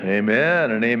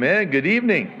Amen and amen. Good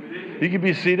evening. You can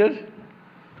be seated.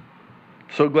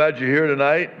 So glad you're here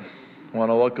tonight. I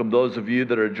want to welcome those of you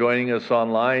that are joining us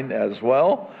online as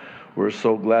well. We're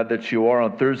so glad that you are.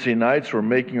 On Thursday nights, we're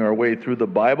making our way through the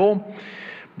Bible,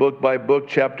 book by book,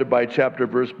 chapter by chapter,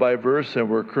 verse by verse, and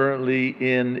we're currently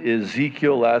in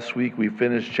Ezekiel. Last week we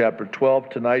finished chapter 12.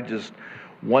 Tonight, just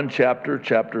one chapter,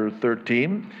 chapter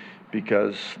 13,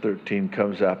 because 13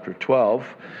 comes after 12.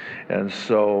 And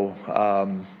so,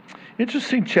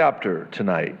 interesting chapter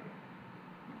tonight.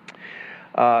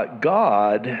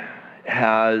 God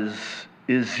has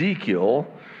Ezekiel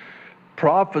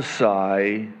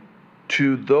prophesy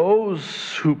to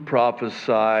those who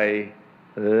prophesy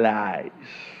lies.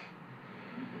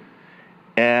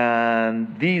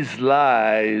 And these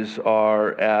lies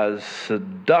are as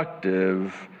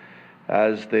seductive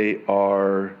as they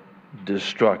are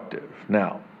destructive.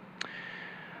 Now,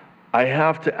 I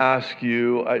have to ask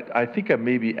you, I think I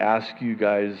maybe asked you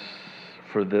guys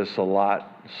for this a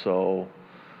lot, so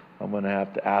I'm going to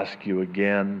have to ask you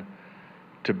again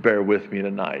to bear with me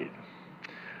tonight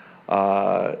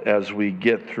as we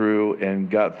get through and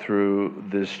got through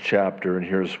this chapter, and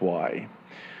here's why.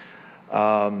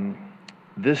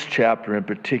 This chapter in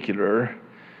particular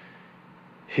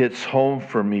hits home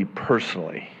for me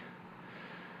personally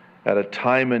at a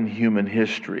time in human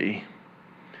history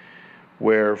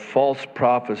where false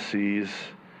prophecies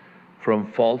from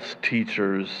false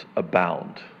teachers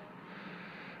abound.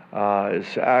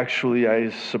 It's actually, I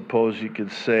suppose you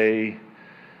could say,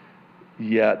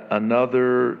 yet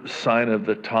another sign of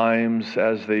the times,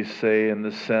 as they say, in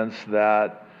the sense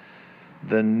that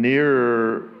the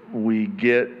nearer we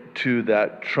get to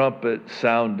that trumpet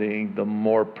sounding, the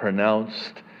more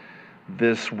pronounced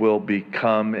this will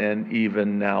become, and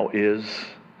even now is.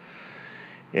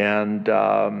 And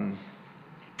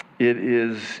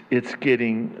it's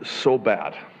getting so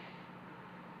bad.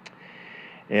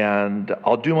 And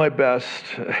I'll do my best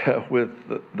with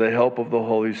the help of the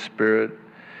Holy Spirit.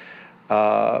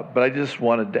 But I just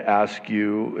wanted to ask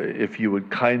you if you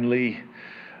would kindly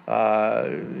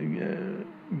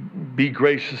be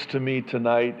gracious to me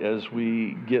tonight as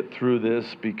we get through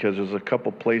this, because there's a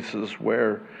couple places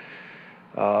where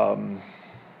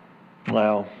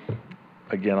well,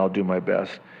 again, I'll do my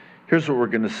best. Here's what we're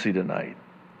going to see tonight.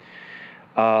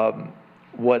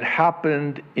 What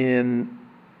happened in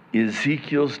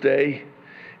Ezekiel's day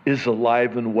is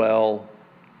alive and well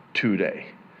today.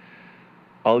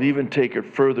 I'll even take it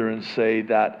further and say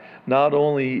that not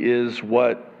only is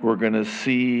what we're going to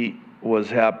see was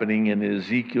happening in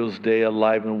Ezekiel's day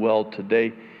alive and well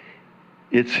today,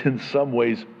 it's in some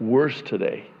ways worse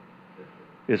today.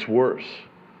 It's worse.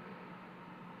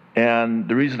 And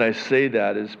the reason I say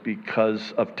that is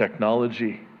because of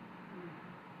technology,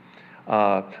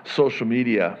 social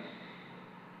media,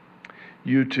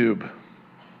 YouTube,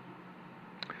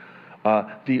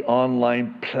 the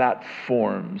online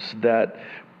platforms that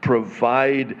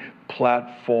provide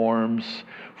platforms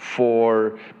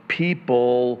for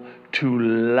people to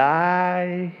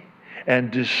lie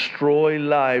and destroy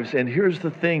lives. And here's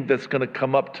the thing that's going to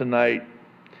come up tonight.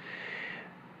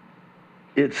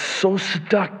 It's so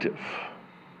seductive.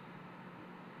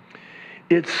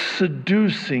 It's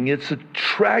seducing. It's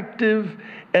attractive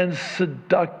and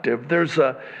seductive. There's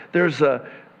a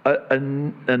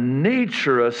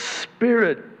nature, a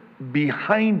spirit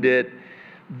behind it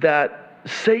that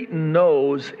Satan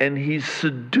knows, and he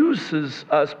seduces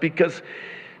us because,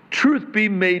 truth be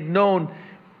made known,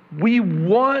 we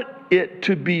want it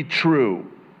to be true.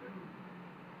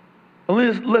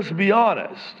 Let's be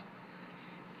honest.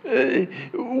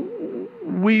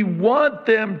 We want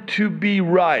them to be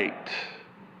right.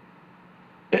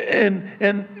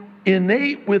 And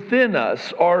innate within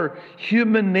us, our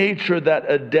human nature,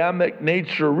 that Adamic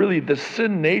nature, really the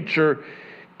sin nature,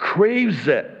 craves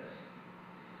it.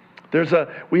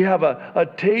 We have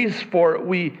a taste for it.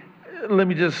 Let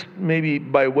me just, maybe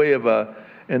by way of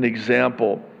an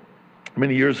example.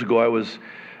 Many years ago, I was,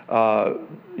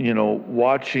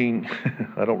 watching.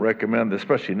 I don't recommend this,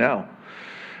 especially now.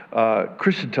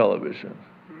 Christian television.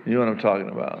 You know what I'm talking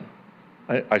about.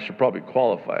 I should probably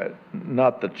qualify it.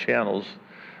 Not the channels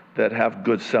that have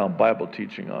good sound Bible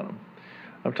teaching on them.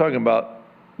 I'm talking about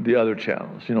the other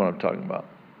channels. You know what I'm talking about.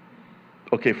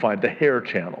 Okay, fine. The hair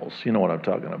channels. You know what I'm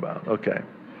talking about. Okay.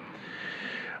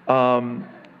 And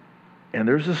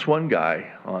there's this one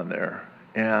guy on there,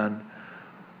 and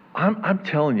I'm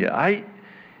telling you, I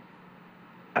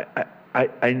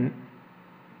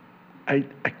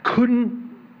couldn't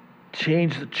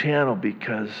change the channel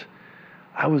because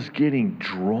I was getting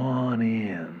drawn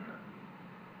in.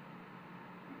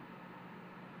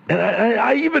 And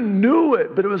I even knew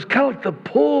it, but it was kind of like the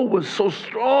pull was so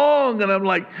strong. And I'm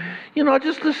like,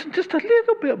 just listen just a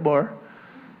little bit more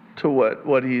to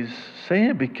what he's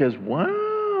saying, because,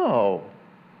 wow,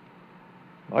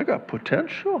 I got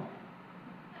potential.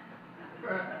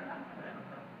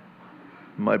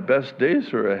 My best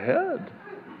days are ahead.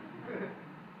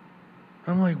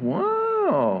 I'm like,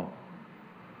 wow.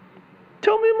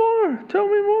 Tell me more. Tell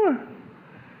me more.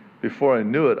 Before I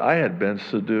knew it, I had been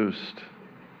seduced.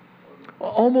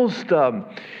 Almost,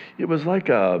 it was like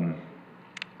a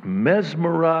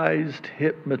mesmerized,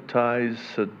 hypnotized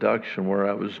seduction where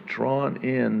I was drawn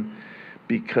in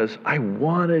because I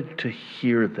wanted to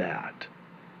hear that.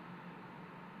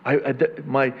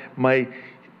 My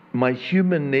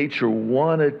human nature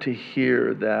wanted to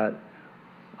hear that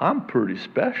I'm pretty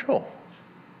special.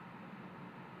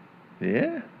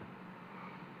 Yeah.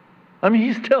 I mean,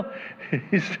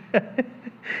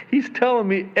 he's telling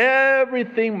me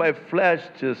everything. My flesh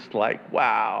just like,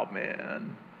 wow,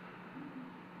 man.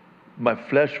 My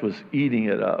flesh was eating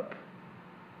it up.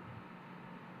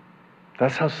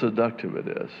 That's how seductive it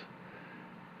is.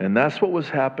 And that's what was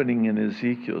happening in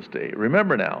Ezekiel's day.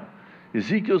 Remember now,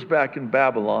 Ezekiel's back in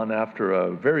Babylon after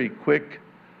a very quick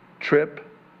trip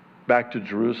back to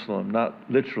Jerusalem, not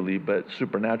literally, but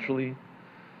supernaturally.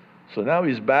 So now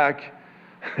he's back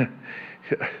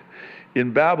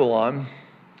in Babylon,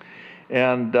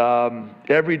 and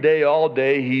every day, all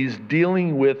day, he's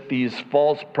dealing with these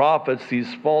false prophets,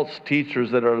 these false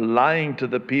teachers that are lying to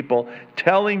the people,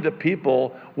 telling the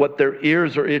people what their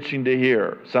ears are itching to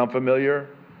hear. Sound familiar?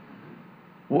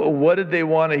 What did they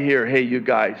want to hear? Hey, you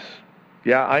guys,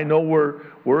 yeah, I know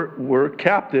we're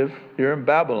captive here in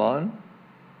Babylon,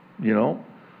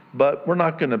 but we're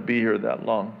not going to be here that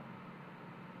long.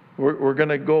 We're going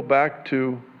to go back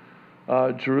to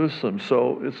Jerusalem,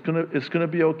 so it's going to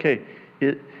be okay.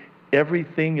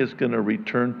 Everything is going to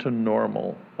return to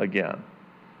normal again.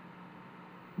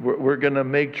 We're going to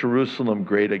make Jerusalem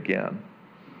great again.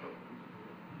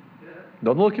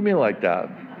 Don't look at me like that.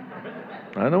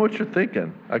 I know what you're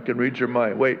thinking. I can read your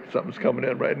mind. Wait, something's coming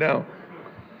in right now.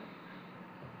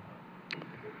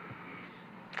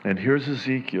 And here's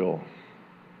Ezekiel.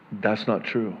 That's not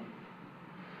true.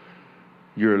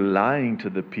 You're lying to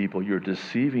the people, you're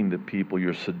deceiving the people,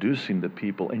 you're seducing the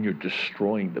people, and you're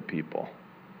destroying the people.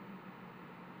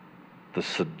 The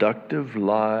seductive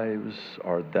lives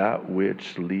are that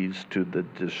which leads to the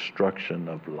destruction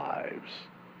of lives.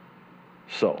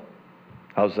 So,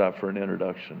 how's that for an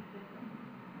introduction?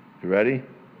 You ready?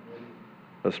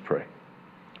 Let's pray.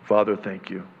 Father, thank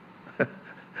you.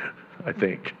 I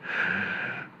think.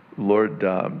 Lord,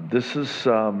 this is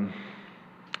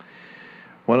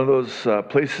one of those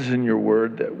places in your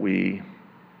word that we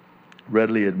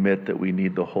readily admit that we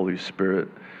need the Holy Spirit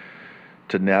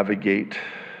to navigate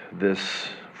this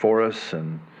for us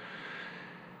and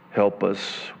help us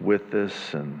with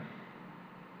this and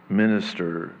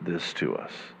minister this to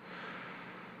us.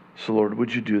 So Lord,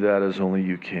 would you do that as only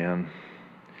you can,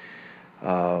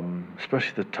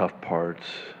 especially the tough parts.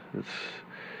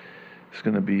 It's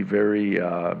going to be very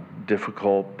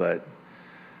difficult, but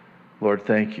Lord,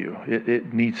 thank you.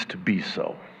 It needs to be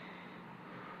so.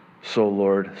 So,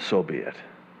 Lord, so be it.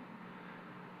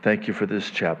 Thank you for this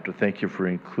chapter. Thank you for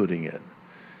including it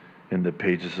in the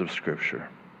pages of Scripture.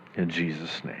 In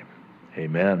Jesus' name,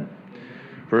 amen.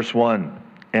 Verse 1,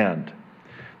 and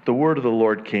the word of the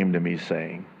Lord came to me,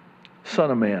 saying, Son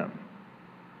of man,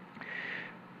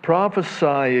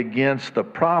 prophesy against the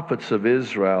prophets of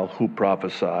Israel who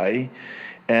prophesy,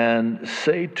 and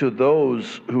say to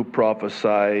those who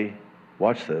prophesy,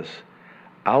 watch this,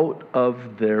 out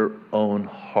of their own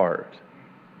heart.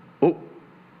 Oh,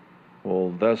 well,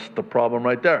 that's the problem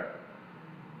right there.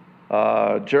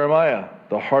 Jeremiah,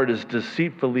 the heart is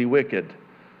deceitfully wicked.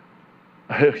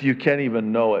 You can't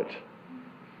even know it.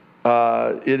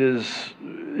 It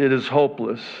is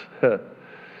hopeless.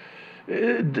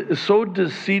 So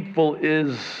deceitful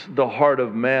is the heart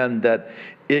of man that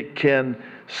it can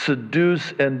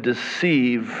seduce and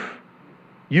deceive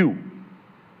you.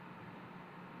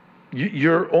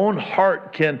 Your own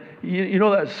heart can, you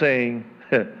know that saying,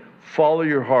 follow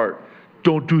your heart.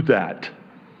 Don't do that.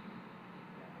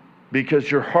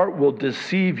 Because your heart will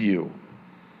deceive you.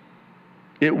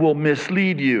 It will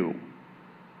mislead you.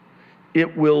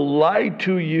 It will lie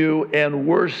to you, and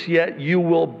worse yet, you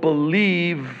will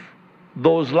believe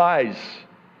those lies.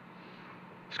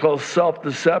 It's called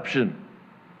self-deception.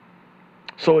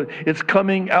 So it's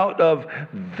coming out of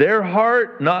their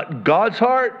heart, not God's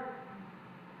heart.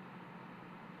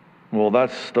 Well,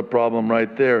 that's the problem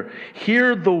right there.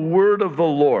 Hear the word of the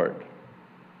Lord.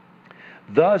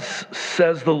 Thus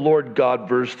says the Lord God,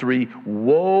 verse 3,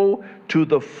 woe to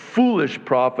the foolish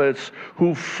prophets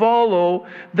who follow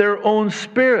their own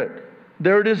spirit.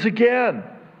 There it is again.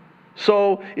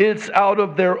 So it's out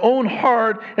of their own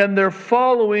heart, and they're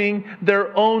following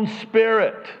their own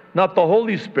spirit, not the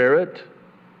Holy Spirit.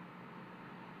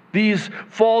 These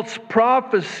false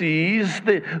prophecies,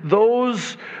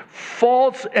 those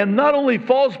false, and not only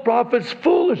false prophets,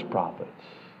 foolish prophets.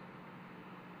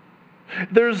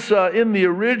 There's in the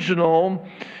original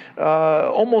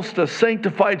almost a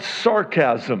sanctified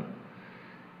sarcasm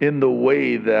in the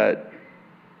way that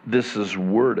this is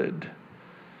worded.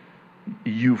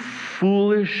 You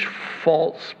foolish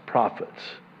false prophets.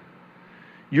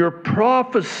 You're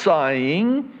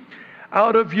prophesying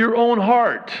out of your own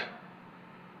heart,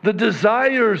 the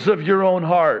desires of your own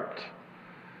heart.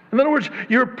 In other words,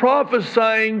 you're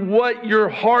prophesying what your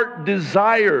heart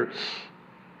desires.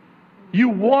 You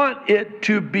want it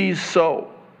to be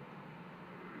so.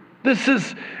 This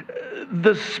is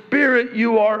the spirit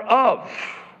you are of.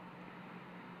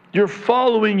 You're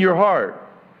following your heart.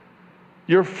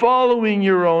 You're following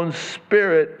your own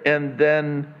spirit, and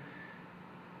then,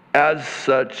 as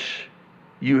such,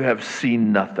 you have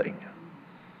seen nothing.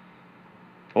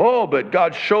 Oh, but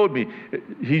God showed me.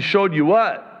 He showed you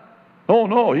what? Oh,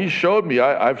 no, He showed me.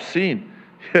 I've seen.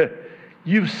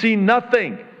 You've seen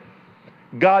nothing.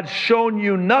 God's shown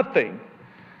you nothing.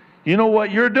 You know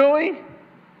what you're doing?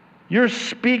 You're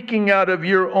speaking out of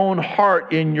your own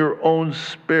heart in your own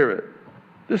spirit.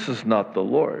 This is not the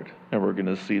Lord. And we're going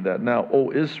to see that now.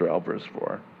 O Israel, verse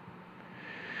 4.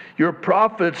 Your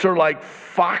prophets are like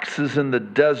foxes in the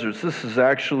deserts. This is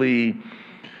actually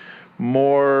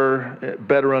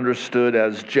better understood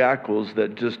as jackals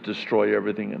that just destroy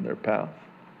everything in their path.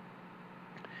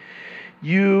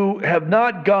 You have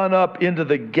not gone up into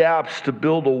the gaps to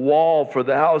build a wall for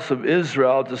the house of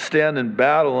Israel to stand in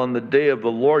battle on the day of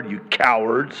the Lord, you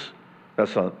cowards.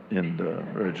 That's not in the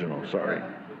original, sorry.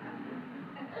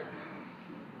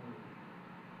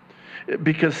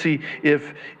 Because see,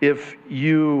 if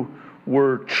you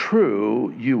were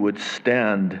true, you would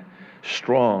stand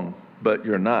strong, but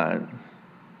you're not.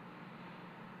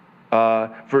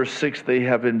 Verse 6, they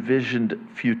have envisioned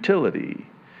futility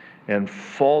and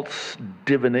false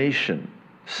divination,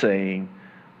 saying,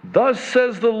 thus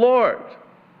says the Lord.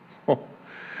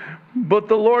 But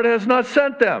the Lord has not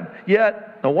sent them.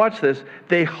 Yet, now watch this,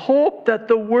 they hope that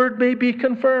the word may be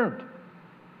confirmed.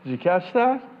 Did you catch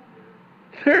that?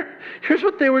 Here's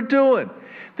what they were doing.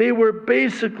 They were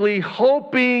basically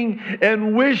hoping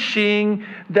and wishing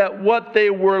that what they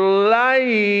were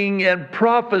lying and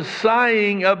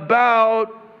prophesying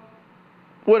about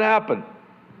would happen.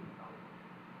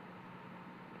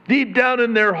 Deep down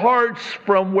in their hearts,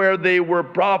 from where they were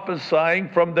prophesying,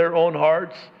 from their own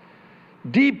hearts,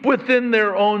 deep within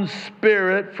their own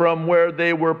spirit, from where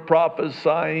they were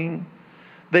prophesying,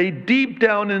 they deep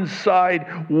down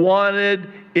inside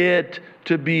wanted it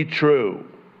to be true.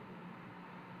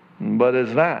 But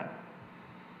it's not.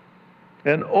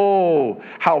 And oh,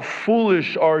 how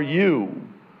foolish are you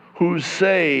who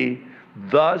say,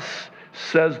 thus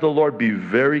says the Lord. Be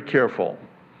very careful.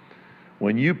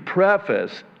 When you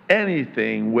preface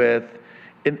anything with,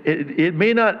 it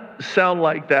may not sound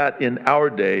like that in our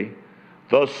day,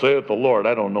 thus saith the Lord.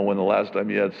 I don't know when the last time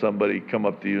you had somebody come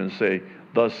up to you and say,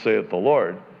 thus saith the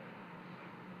Lord.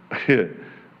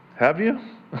 Have you?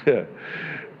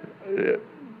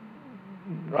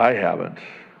 I haven't.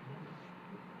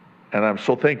 And I'm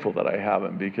so thankful that I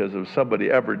haven't, because if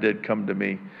somebody ever did come to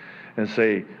me and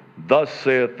say, thus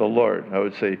saith the Lord, I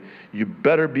would say, you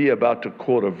better be about to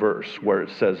quote a verse where it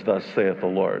says, thus saith the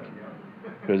Lord.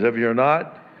 Because if you're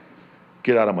not,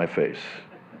 get out of my face.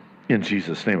 In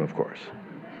Jesus' name, of course.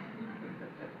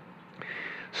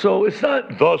 So it's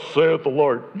not, thus saith the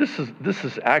Lord. This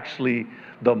is actually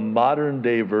the modern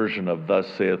day version of thus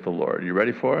saith the Lord. You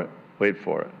ready for it? Wait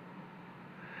for it.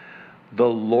 The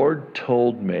Lord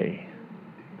told me.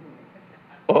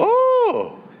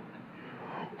 Oh,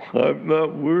 I'm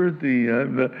not worthy.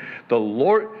 I'm not. The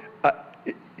Lord,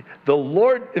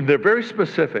 and they're very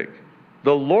specific.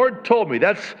 The Lord told me.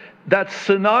 That's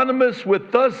synonymous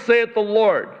with thus saith the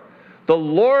Lord. The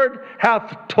Lord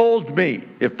hath told me,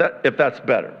 if that's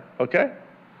better. Okay?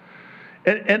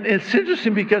 And it's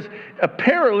interesting because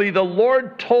apparently the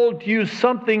Lord told you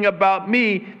something about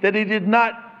me that He did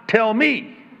not tell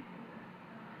me.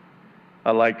 I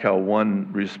like how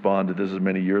one responded. This is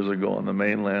many years ago on the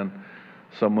mainland.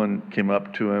 Someone came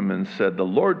up to him and said, the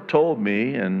Lord told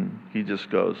me, and he just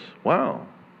goes, wow,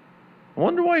 I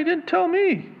wonder why He didn't tell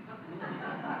me.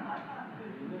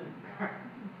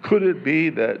 Could it be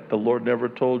that the Lord never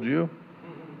told you?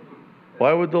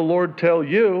 Why would the Lord tell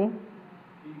you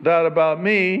that about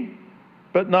me,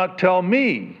 but not tell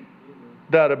me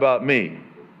that about me?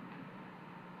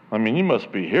 I mean, you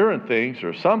must be hearing things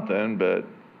or something, but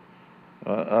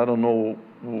I don't know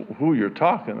who you're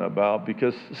talking about,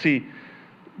 because, see,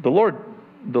 the Lord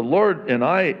and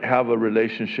I have a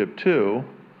relationship too.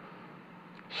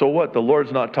 So what? The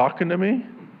Lord's not talking to me?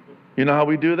 You know how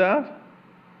we do that?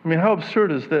 I mean, how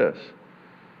absurd is this?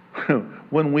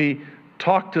 When we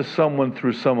talk to someone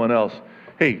through someone else,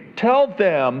 hey, tell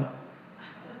them,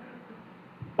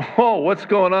 oh, what's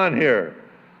going on here?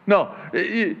 No,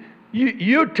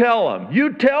 you tell them.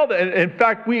 You tell them. In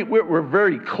fact, we're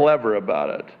very clever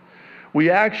about it. We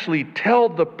actually tell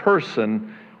the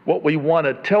person what we want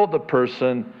to tell the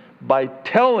person by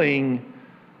telling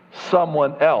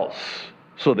someone else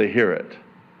so they hear it.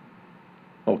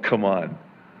 Oh, come on.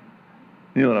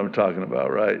 You know what I'm talking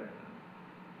about, right?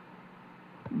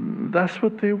 That's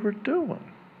what they were doing.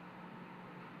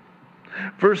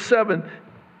 Verse 7,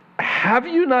 have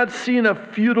you not seen a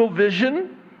futile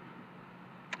vision?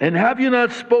 And have you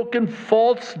not spoken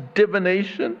false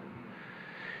divination?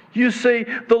 You say,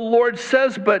 the Lord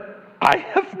says, but I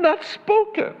have not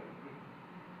spoken.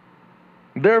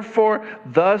 Therefore,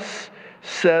 thus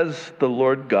says the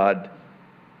Lord God,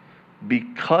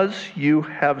 because you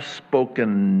have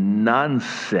spoken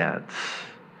nonsense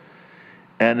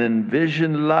and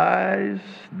envisioned lies,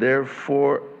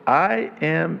 therefore I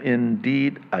am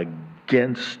indeed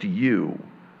against you,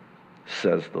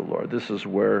 says the Lord. This is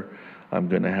where I'm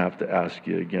going to have to ask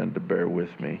you again to bear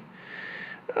with me.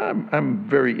 I'm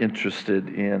very interested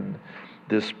in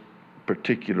this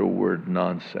particular word,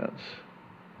 nonsense.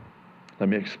 Let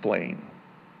me explain.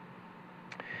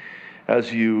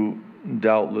 As you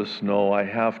doubtless know, I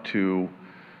have to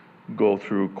go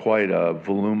through quite a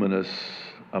voluminous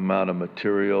amount of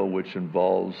material, which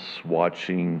involves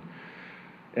watching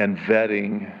and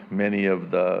vetting many of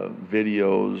the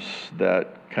videos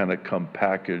that kind of come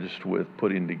packaged with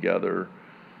putting together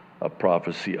a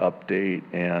prophecy update.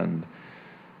 And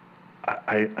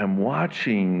I'm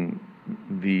watching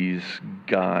these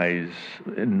guys,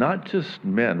 and not just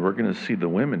men. We're going to see the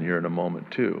women here in a moment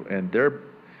too, and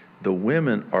the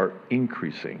women are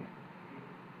increasing.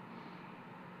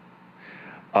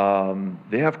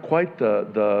 They have quite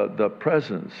the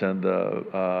presence and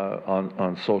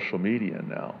on social media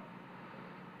now.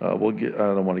 I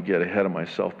don't want to get ahead of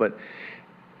myself, but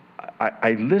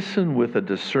I listen with a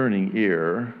discerning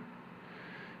ear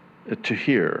to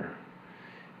hear.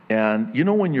 And you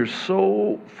know, when you're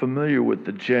so familiar with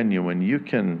the genuine, you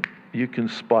can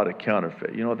spot a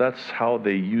counterfeit. You know, that's how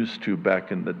they used to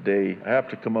back in the day. I have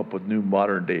to come up with new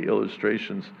modern day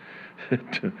illustrations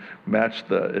to match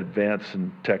the advance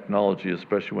in technology,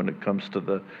 especially when it comes to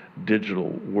the digital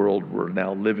world we're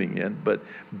now living in. But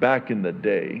back in the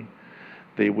day,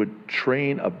 they would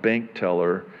train a bank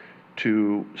teller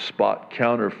to spot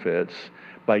counterfeits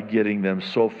by getting them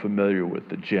so familiar with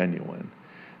the genuine.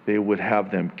 They would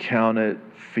have them count it,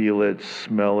 feel it,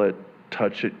 smell it,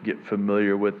 touch it, get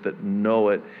familiar with it, know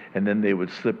it, and then they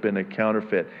would slip in a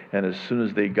counterfeit. And as soon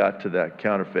as they got to that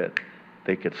counterfeit,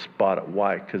 they could spot it.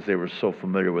 Why? Because they were so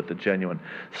familiar with the genuine.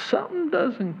 Something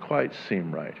doesn't quite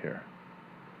seem right here.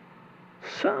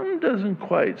 Something doesn't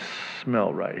quite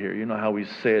smell right here. You know how we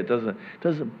say it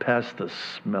doesn't pass the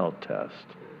smell test.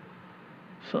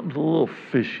 Something's a little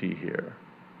fishy here.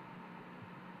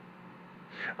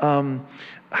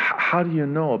 How do you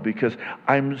know? Because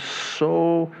I'm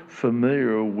so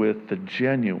familiar with the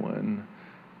genuine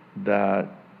that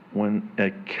when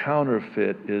a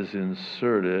counterfeit is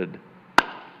inserted,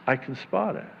 I can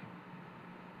spot it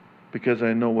because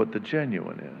I know what the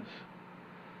genuine is.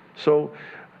 So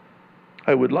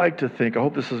I would like to think, I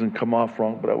hope this doesn't come off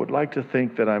wrong, but I would like to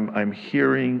think that I'm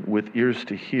hearing with ears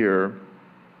to hear,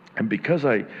 and because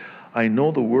I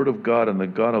know the Word of God and the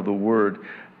God of the Word,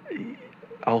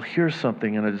 I'll hear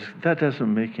something and that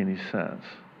doesn't make any sense.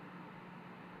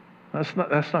 That's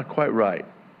not quite right.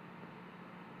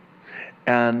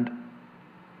 And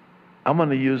I'm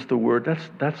going to use the word,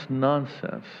 that's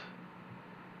nonsense.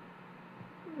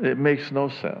 It makes no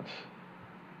sense.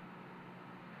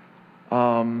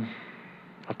 I'll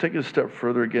take it a step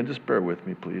further again. Just bear with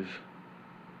me, please.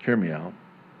 Hear me out.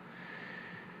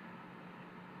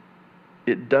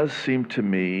 It does seem to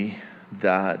me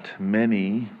that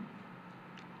many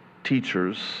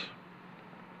teachers,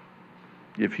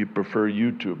 if you prefer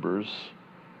YouTubers,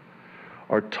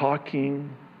 are talking,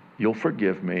 you'll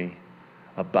forgive me,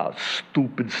 about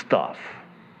stupid stuff.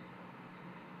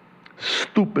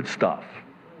 Stupid stuff.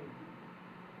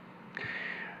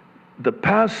 the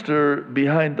pastor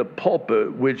behind the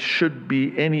pulpit, which should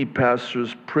be any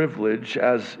pastor's privilege,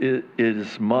 as it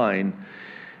is mine,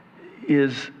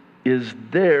 is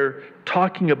there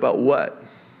talking about what?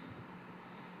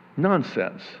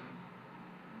 Nonsense.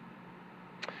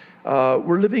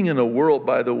 We're living in a world,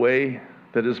 by the way,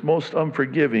 that is most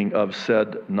unforgiving of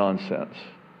said nonsense.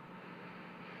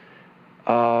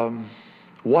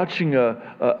 Watching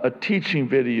a teaching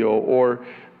video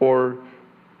or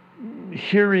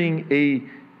hearing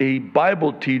a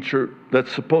Bible teacher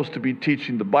that's supposed to be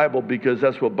teaching the Bible, because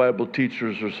that's what Bible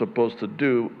teachers are supposed to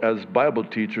do as Bible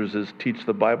teachers, is teach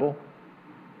the Bible.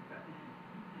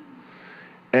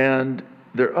 And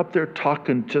they're up there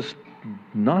talking just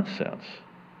nonsense.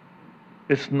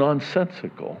 It's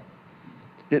nonsensical.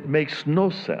 It makes no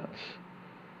sense.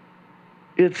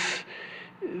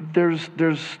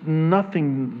 There's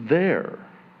nothing there.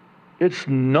 It's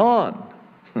nonsense.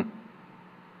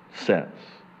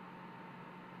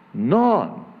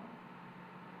 None.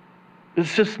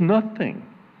 It's just nothing.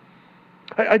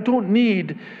 I don't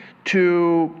need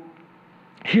to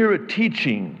hear a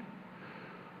teaching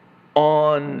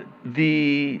on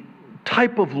the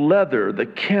type of leather, the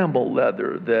camel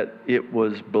leather, that it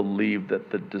was believed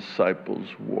that the disciples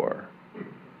wore.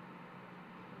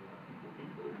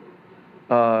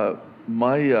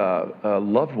 My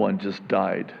loved one just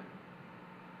died.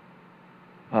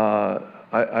 I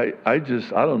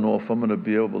don't know if I'm going to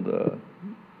be able to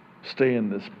stay in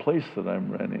this place that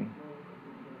I'm renting.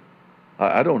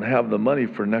 I don't have the money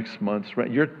for next month's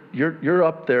rent. You're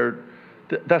up there.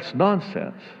 That's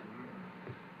nonsense.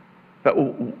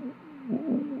 The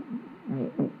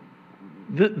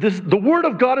Word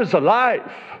of God is alive.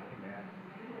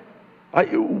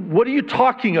 What are you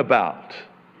talking about?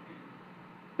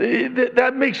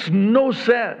 That makes no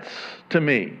sense to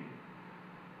me.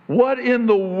 What in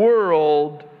the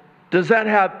world does that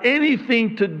have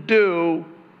anything to do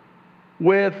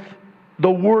with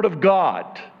the Word of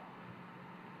God?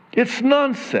 It's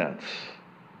nonsense.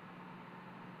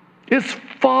 It's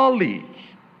folly.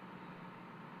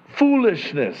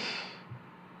 Foolishness.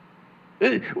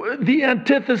 The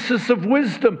antithesis of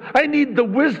wisdom. I need the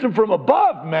wisdom from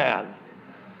above, man.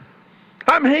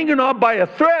 I'm hanging on by a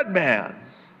thread, man.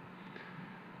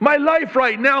 My life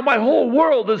right now, my whole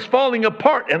world is falling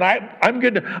apart, and I'm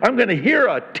gonna hear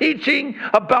a teaching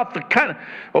about the kind of.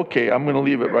 Okay, I'm gonna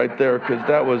leave it right there,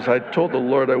 because I told the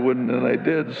Lord I wouldn't, and I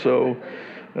did. So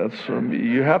that's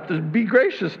you have to be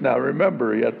gracious now.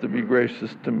 Remember, you have to be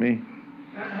gracious to me.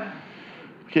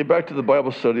 Okay, back to the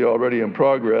Bible study already in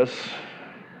progress.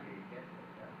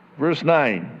 Verse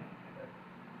 9.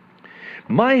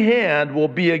 My hand will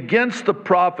be against the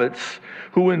prophets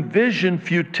who envision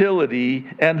futility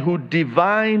and who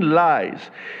divine lies.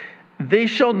 They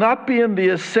shall not be in the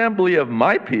assembly of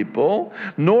my people,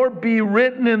 nor be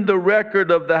written in the record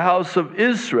of the house of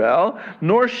Israel,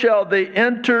 nor shall they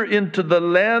enter into the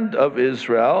land of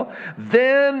Israel.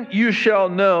 Then you shall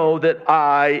know that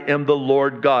I am the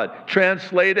Lord God.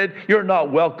 Translated, you're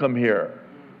not welcome here.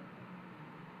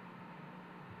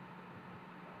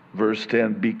 Verse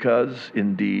 10, because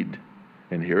indeed,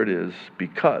 and here it is,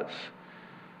 because.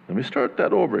 Let me start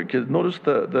that over, because notice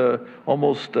the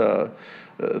almost the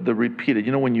repeated.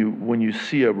 You know, when you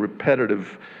see a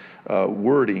repetitive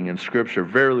wording in Scripture,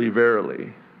 verily,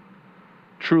 verily,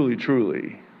 truly,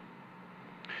 truly.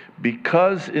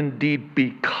 Because indeed,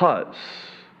 because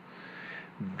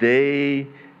they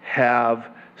have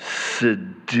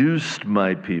seduced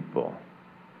my people,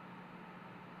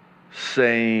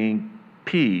 saying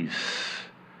peace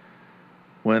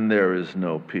when there is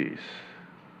no peace.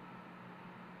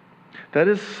 That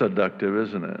is seductive,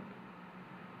 isn't it?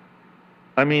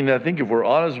 I mean, I think if we're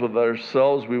honest with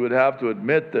ourselves, we would have to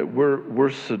admit that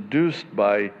we're seduced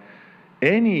by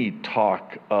any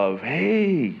talk of,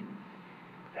 hey,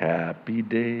 happy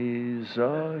days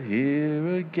are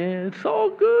here again. It's all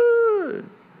good.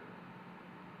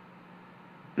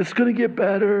 It's going to get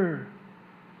better.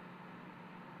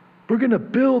 We're going to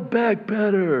build back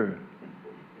better.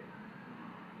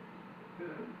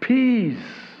 Peace,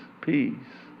 peace.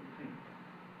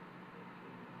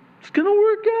 It's going to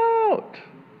work out.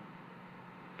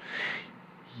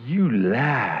 You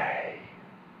lie.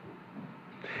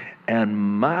 And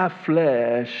my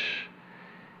flesh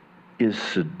is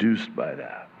seduced by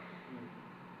that.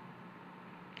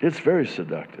 It's very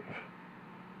seductive.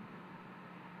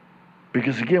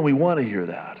 Because again, we want to hear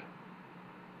that.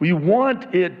 We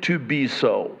want it to be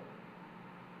so.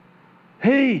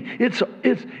 Hey, it's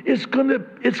gonna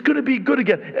be good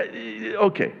again.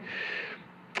 Okay.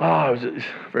 It was a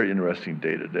very interesting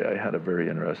day today. I had a very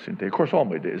interesting day. Of course, all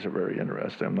my days are very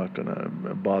interesting. I'm not going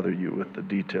to bother you with the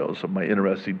details of my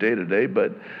interesting day today,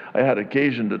 but I had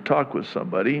occasion to talk with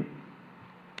somebody,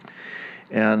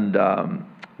 and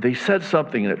they said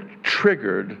something that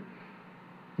triggered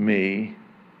me.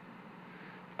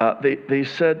 They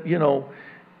said,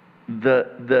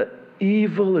 the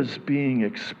evil is being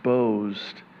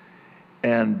exposed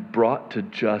and brought to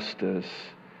justice,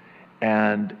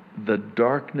 and the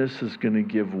darkness is going to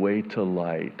give way to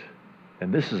light.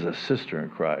 And this is a sister in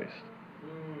Christ.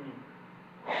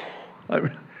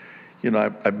 I'm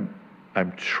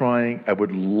trying. I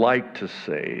would like to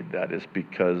say that it's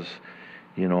because,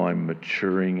 I'm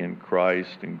maturing in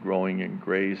Christ and growing in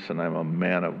grace, and I'm a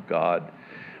man of God.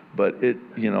 But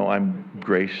I'm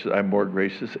gracious. I'm more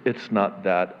gracious. It's not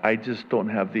that. I just don't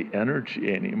have the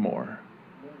energy anymore.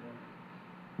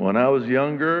 When I was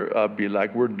younger, I'd be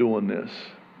like, we're doing this.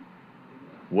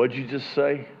 What'd you just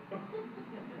say?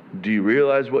 Do you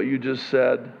realize what you just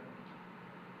said?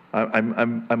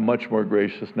 I'm much more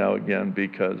gracious now again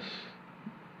because,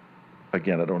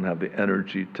 again, I don't have the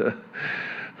energy to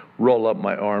roll up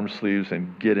my arm sleeves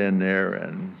and get in there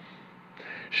and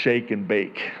shake and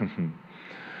bake.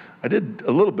 I did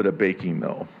a little bit of baking,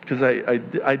 though, because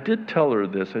I did tell her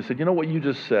this. I said, what you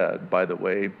just said, by the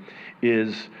way,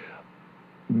 is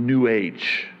New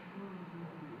Age.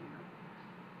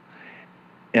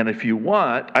 And if you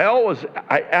want, I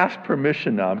ask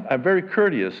permission now. I'm very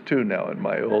courteous, too, now in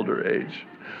my older age.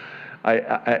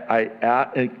 I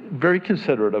very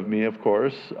considerate of me, of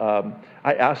course.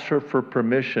 I asked her for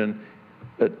permission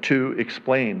to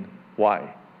explain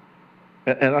why.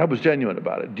 And I was genuine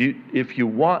about it. If you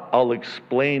want, I'll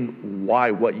explain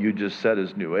why what you just said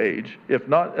is New Age. If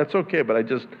not, that's okay, but I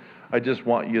just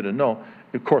want you to know.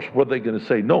 Of course, what are they going to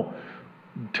say? No,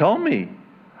 tell me,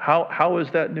 how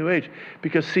is that New Age?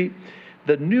 Because see,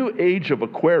 the New Age of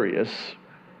Aquarius,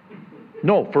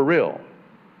 no, for real,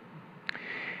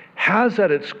 has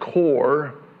at its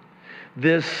core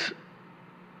this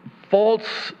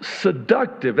false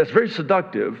seductive, that's very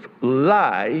seductive,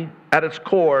 lie at its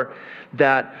core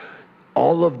that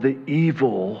all of the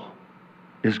evil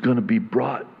is going to be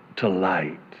brought to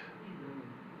light,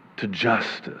 to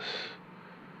justice.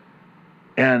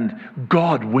 And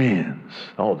God wins.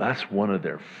 Oh, that's one of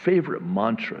their favorite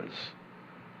mantras.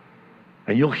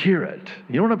 And you'll hear it.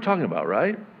 You know what I'm talking about,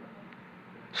 right?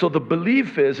 So the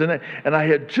belief is, and I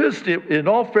had just, in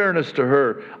all fairness to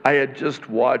her, I had just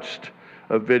watched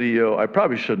a video. I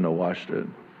probably shouldn't have watched it.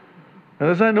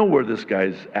 Because I know where this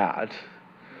guy's at.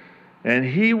 And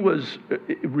he was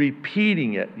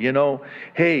repeating it,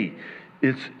 hey,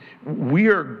 we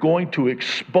are going to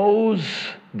expose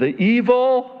the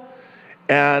evil,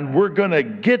 and we're going to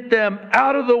get them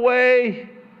out of the way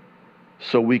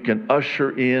so we can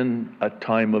usher in a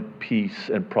time of peace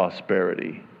and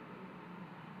prosperity.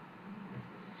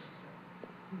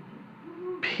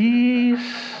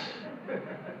 Peace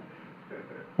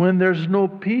when there's no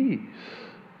peace.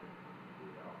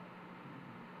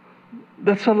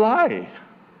 That's a lie.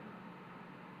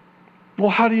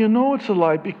 Well, how do you know it's a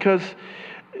lie? Because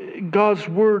God's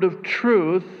word of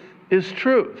truth is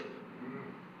truth.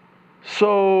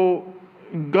 So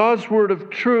God's word of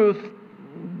truth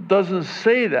doesn't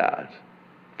say that.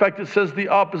 In fact, it says the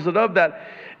opposite of that.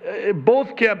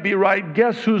 Both can't be right.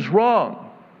 Guess who's wrong?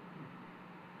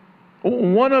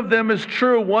 One of them is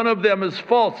true, one of them is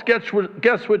false.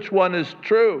 Guess which one is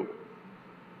true?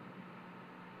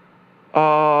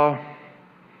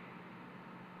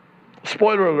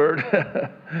 Spoiler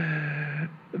alert,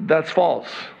 that's false.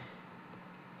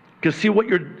 Because see, what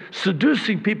you're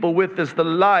seducing people with is the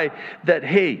lie that,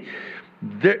 hey,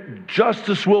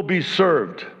 justice will be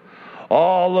served.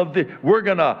 We're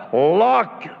going to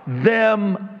lock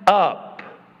them up.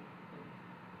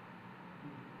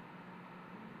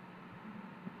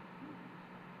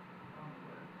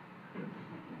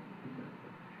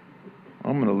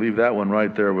 I'm going to leave that one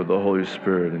right there with the Holy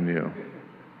Spirit in you.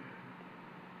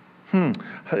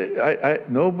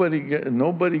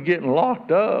 Nobody getting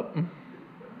locked up.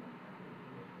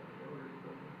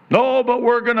 No, but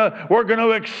we're gonna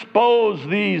expose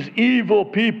these evil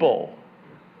people,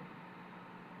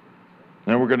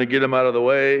 and we're gonna get them out of the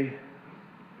way,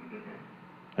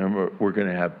 and we're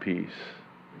gonna have peace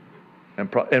and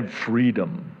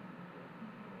freedom.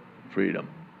 Freedom.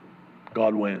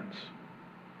 God wins.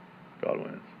 God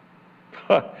wins.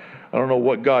 I don't know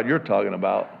what God you're talking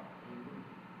about,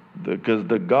 because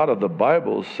the God of the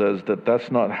Bible says that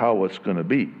that's not how it's going to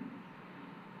be.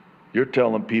 You're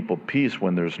telling people peace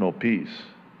when there's no peace.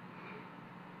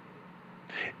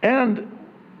 And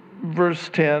verse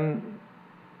 10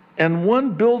 and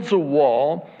one builds a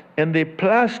wall, and they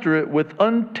plaster it with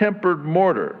untempered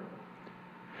mortar.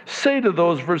 Say to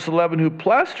those, verse 11, who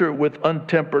plaster it with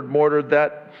untempered mortar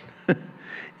that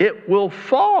it will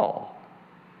fall.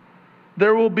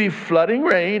 There will be flooding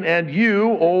rain, and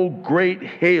you, O great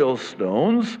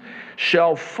hailstones,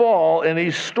 shall fall, and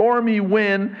a stormy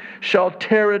wind shall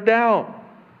tear it down.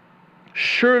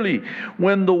 Surely,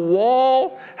 when the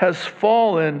wall has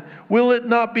fallen, will it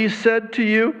not be said to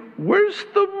you, where's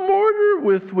the mortar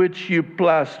with which you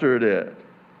plastered it?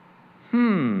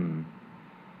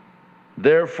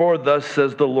 Therefore, thus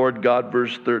says the Lord God,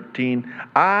 verse 13,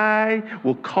 I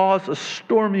will cause a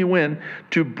stormy wind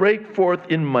to break forth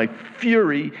in my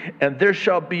fury, and there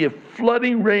shall be a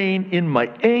flooding rain in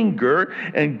my anger,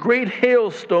 and great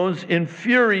hailstones in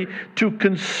fury to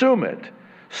consume it.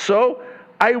 So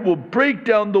I will break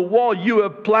down the wall you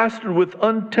have plastered with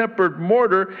untempered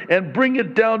mortar and bring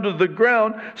it down to the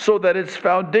ground so that its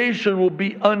foundation will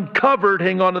be uncovered.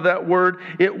 Hang on to that word.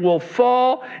 It will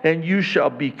fall and you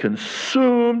shall be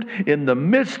consumed in the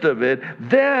midst of it.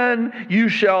 Then you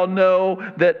shall know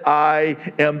that I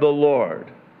am the Lord.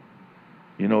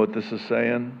 You know what this is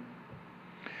saying?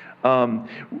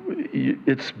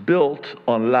 It's built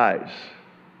on lies.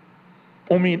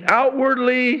 I mean,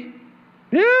 outwardly,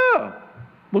 yeah.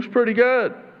 Looks pretty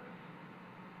good.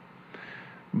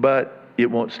 But it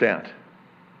won't stand.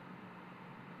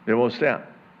 It won't stand.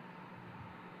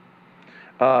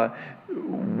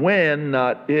 When,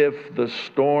 not if, the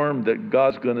storm that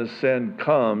God's going to send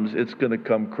comes, it's going to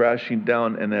come crashing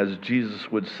down. And as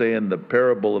Jesus would say in the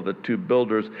parable of the two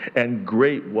builders, and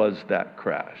great was that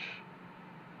crash.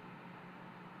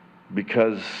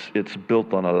 Because it's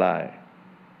built on a lie.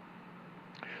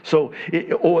 So,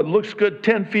 it looks good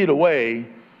 10 feet away.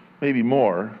 Maybe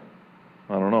more,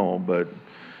 I don't know, but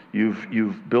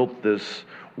you've built this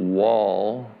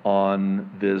wall on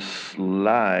this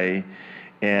lie,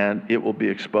 and it will be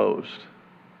exposed.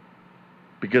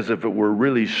 Because if it were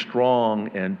really strong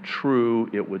and true,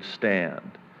 it would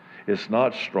stand. It's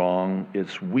not strong,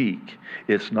 it's weak.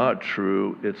 It's not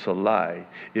true, it's a lie.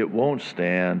 It won't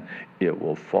stand, it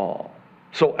will fall.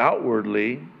 So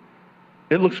outwardly,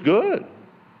 it looks good.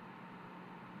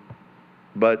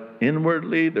 But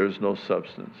inwardly, there's no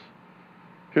substance.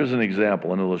 Here's an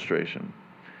example, an illustration.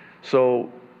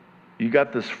 So you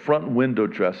got this front window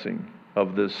dressing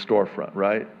of this storefront,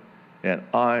 right? And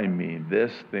I mean,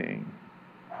 this thing,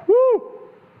 whoo,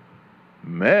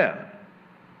 man.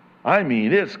 I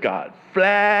mean, it's got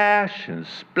flash and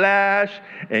splash,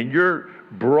 and you're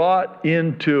brought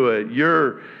into it.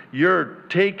 You're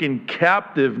taken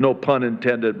captive, no pun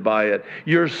intended, by it.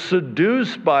 You're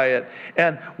seduced by it.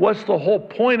 And what's the whole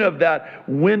point of that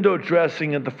window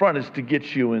dressing at the front is to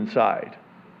get you inside.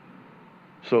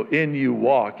 So in you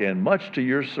walk, and much to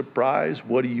your surprise,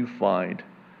 what do you find?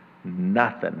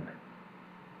 Nothing.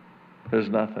 There's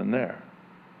nothing there.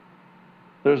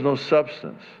 There's no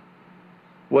substance.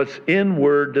 What's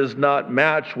inward does not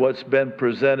match what's been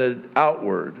presented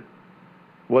outward.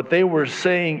 What they were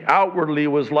saying outwardly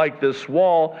was like this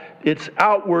wall. Its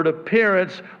outward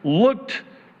appearance looked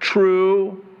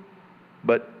true,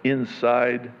 but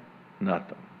inside,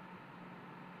 nothing.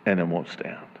 And it won't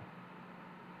stand.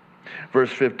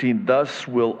 Verse 15, thus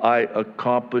will I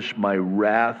accomplish my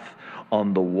wrath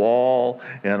on the wall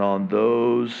and on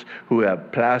those who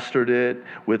have plastered it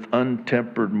with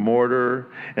untempered mortar.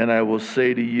 And I will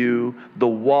say to you, the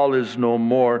wall is no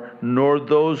more, nor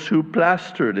those who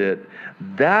plastered it.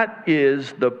 That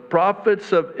is the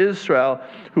prophets of Israel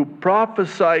who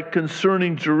prophesy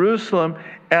concerning Jerusalem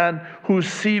and who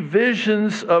see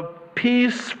visions of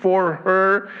peace for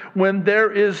her when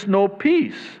there is no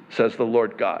peace, says the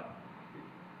Lord God.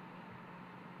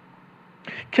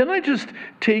 Can I just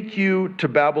take you to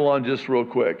Babylon just real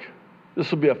quick? This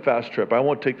will be a fast trip. I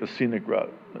won't take the scenic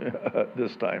route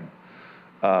this time.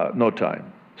 No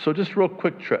time. So just real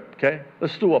quick trip, okay?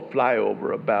 Let's do a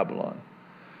flyover of Babylon.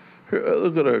 Here,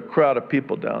 look at a crowd of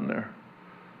people down there.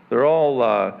 They're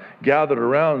all gathered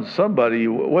around somebody.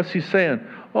 What's he saying?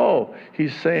 Oh,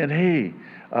 he's saying, hey,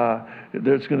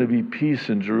 there's going to be peace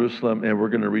in Jerusalem, and we're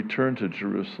going to return to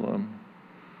Jerusalem.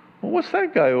 Well, what's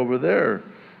that guy over there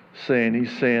saying?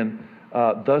 He's saying,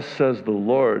 thus says the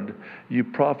Lord, you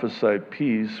prophesy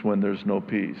peace when there's no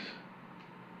peace.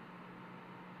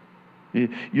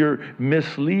 You're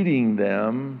misleading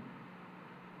them.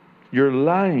 You're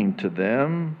lying to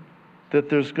them that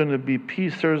there's going to be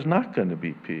peace. There's not going to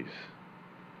be peace.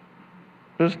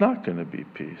 There's not going to be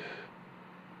peace.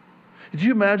 Did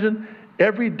you imagine?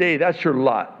 Every day, that's your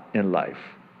lot in life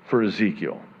for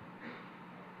Ezekiel.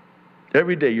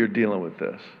 Every day you're dealing with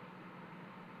this.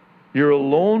 You're a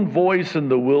lone voice in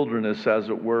the wilderness, as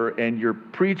it were, and you're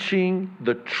preaching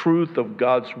the truth of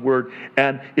God's word,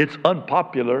 and it's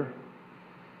unpopular.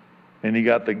 And you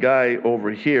got the guy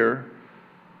over here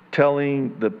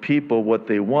telling the people what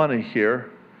they want to hear,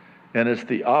 and it's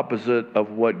the opposite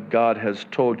of what God has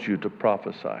told you to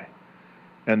prophesy.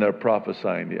 And they're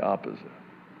prophesying the opposite.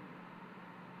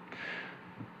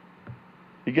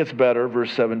 It gets better,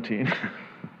 verse 17.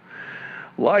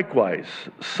 Likewise,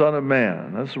 Son of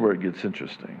Man, that's where it gets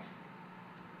interesting.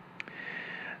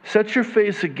 Set your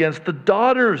face against the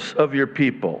daughters of your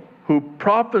people who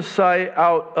prophesy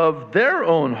out of their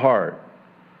own heart.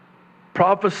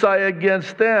 Prophesy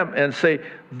against them and say,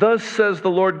 thus says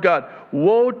the Lord God,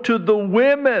 woe to the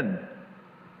women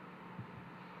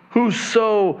who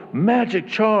sew magic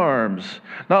charms,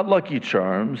 not Lucky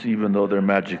Charms, even though they're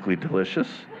magically delicious.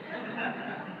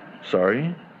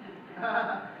 Sorry.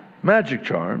 Magic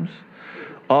charms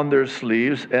on their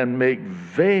sleeves and make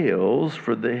veils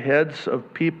for the heads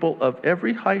of people of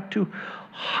every height to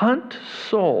hunt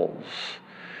souls.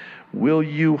 Will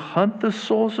you hunt the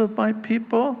souls of my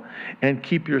people and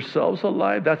keep yourselves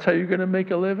alive? That's how you're going to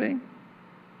make a living?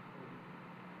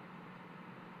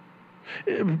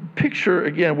 Picture,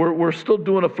 again, we're still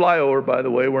doing a flyover, by the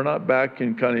way. We're not back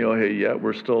in Kaneohe yet.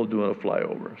 We're still doing a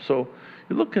flyover. So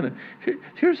you're looking at,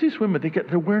 here's these women.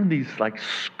 They're wearing these like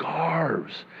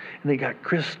scarves, and they got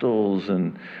crystals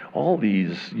and all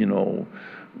these,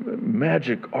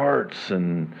 magic arts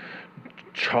and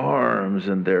charms,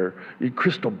 and they're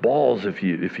crystal balls if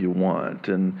you want,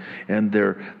 and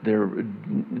they're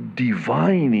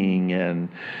divining, and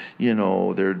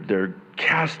they're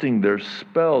casting their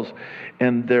spells,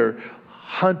 and they're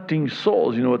hunting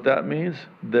souls. You know what that means?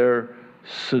 They're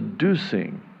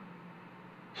seducing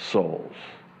souls,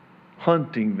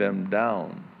 hunting them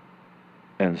down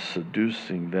and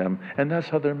seducing them, and that's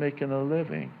how they're making a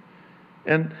living.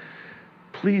 And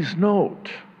please note,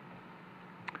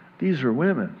 these are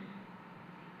women.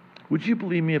 Would you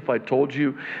believe me if I told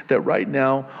you that right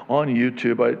now on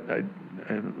YouTube,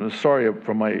 I'm sorry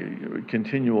for my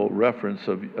continual reference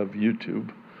of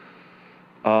YouTube,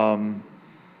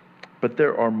 but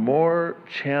there are more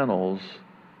channels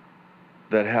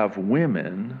that have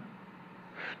women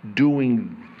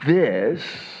doing this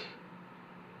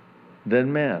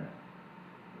than men.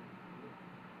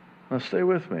 Now stay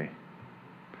with me.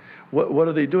 What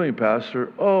are they doing,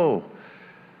 Pastor? Oh,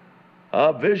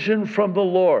 a vision from the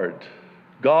Lord.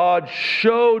 God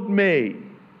showed me.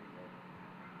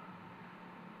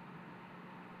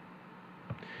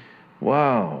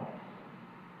 Wow.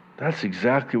 That's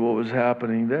exactly what was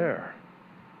happening there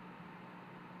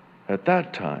at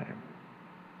that time.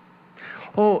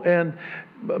 Oh, and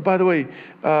by the way,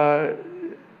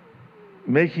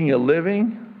 making a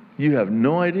living, you have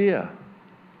no idea.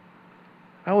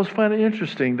 I always find it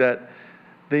interesting that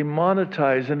they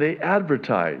monetize and they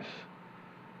advertise.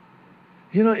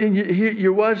 And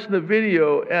you're watching the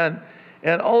video,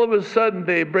 and all of a sudden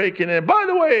they break in. By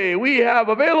the way, we have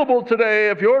available today,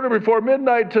 if you order before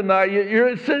midnight tonight,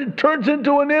 it turns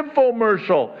into an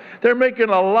infomercial. They're making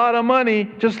a lot of money,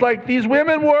 just like these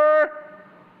women were.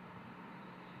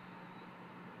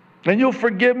 And you'll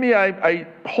forgive me, I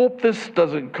hope this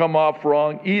doesn't come off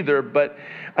wrong either, but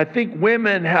I think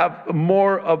women have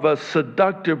more of a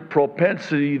seductive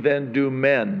propensity than do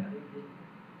men.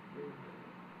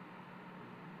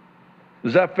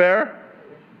 Is that fair?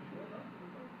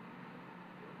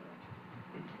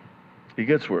 It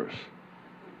gets worse.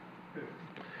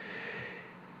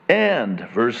 And,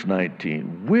 verse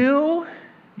 19, will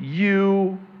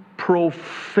you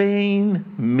profane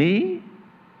me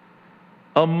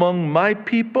among my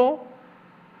people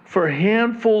for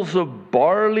handfuls of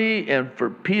barley and for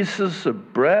pieces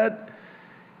of bread,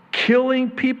 killing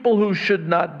people who should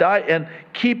not die and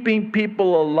keeping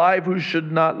people alive who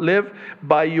should not live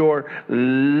by your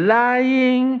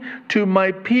lying to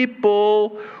my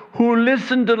people who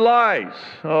listen to lies?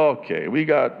 Okay, we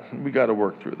got to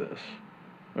work through this.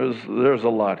 There's a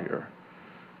lot here.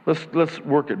 Let's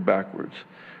work it backwards.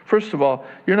 First of all,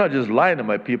 you're not just lying to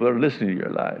my people, they're listening to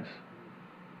your lies.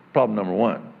 Problem number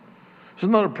one. There's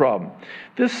another problem.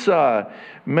 This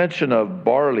mention of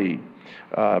barley,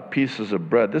 pieces of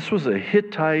bread, this was a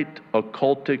Hittite,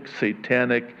 occultic,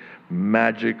 satanic,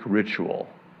 magic ritual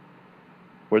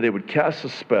where they would cast a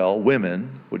spell,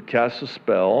 women would cast a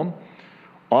spell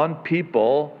on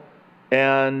people,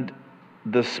 and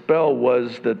the spell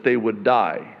was that they would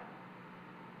die,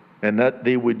 and that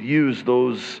they would use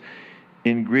those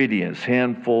ingredients,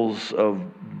 handfuls of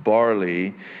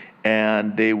barley,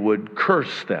 and they would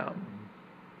curse them.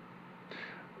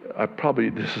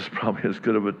 This is probably as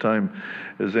good of a time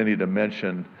as any to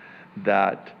mention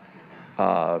that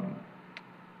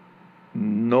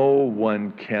no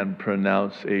one can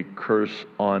pronounce a curse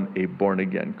on a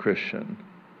born-again Christian.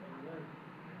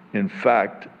 In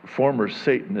fact, former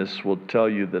Satanists will tell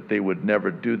you that they would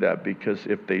never do that, because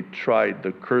if they tried,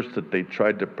 the curse that they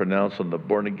tried to pronounce on the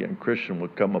born-again Christian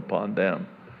would come upon them.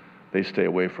 They stay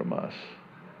away from us.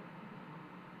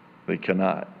 They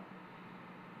cannot.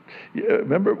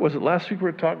 Remember, was it last week we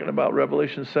were talking about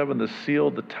Revelation 7, the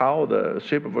seal, the tau, the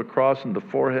shape of a cross in the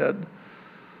forehead?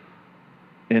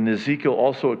 In Ezekiel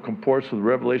also it comports with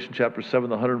Revelation chapter 7,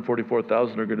 the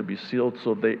 144,000 are going to be sealed,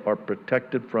 so they are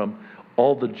protected from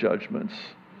all the judgments,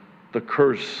 the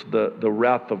curse, the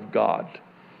wrath of God,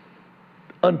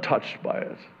 untouched by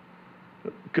it.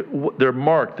 They're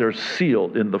marked, they're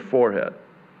sealed in the forehead.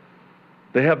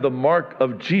 They have the mark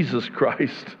of Jesus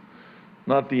Christ,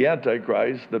 not the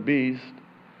Antichrist, the beast.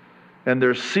 And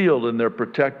they're sealed and they're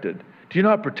protected. Do you know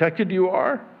how protected you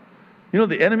are? You know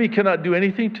the enemy cannot do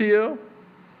anything to you.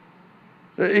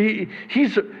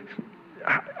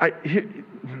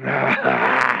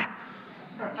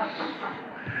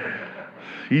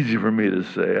 Easy for me to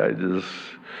say.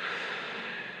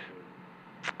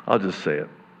 I'll just say it.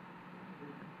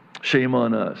 Shame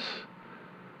on us.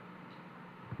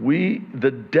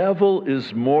 The devil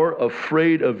is more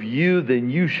afraid of you than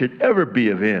you should ever be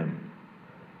of him.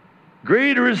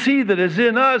 Greater is he that is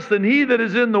in us than he that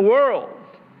is in the world.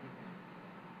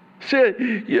 Say,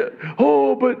 yeah,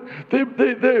 oh, but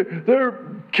they're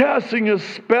casting a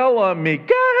spell on me.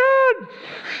 Go ahead.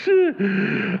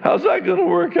 How's that going to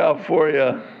work out for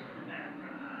you?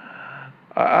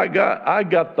 I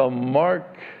got the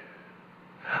mark.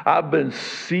 I've been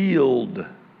sealed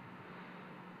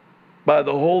by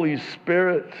the Holy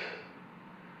Spirit.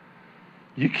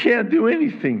 You can't do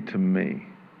anything to me.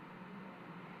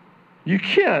 You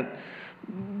can't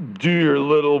do your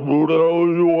little,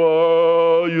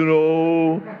 you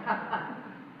know.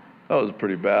 That was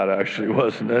pretty bad, actually,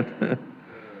 wasn't it?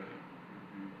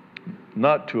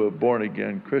 Not to a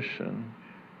born-again Christian.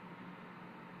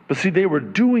 But see, they were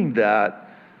doing that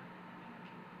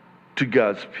to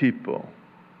God's people.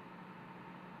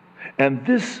 And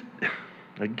this,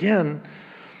 again,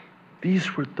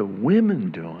 these were the women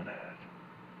doing it.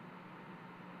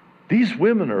 These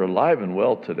women are alive and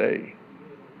well today.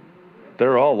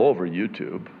 They're all over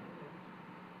YouTube.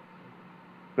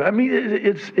 I mean,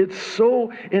 it's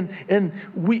so, and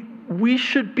we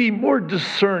should be more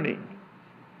discerning.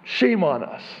 Shame on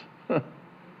us.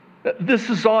 This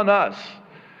is on us.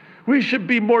 We should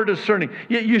be more discerning.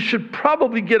 You should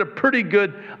probably get a pretty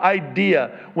good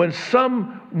idea when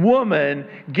some woman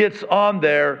gets on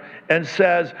there and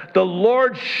says, "The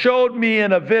Lord showed me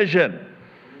in a vision."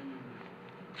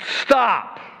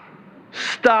 Stop.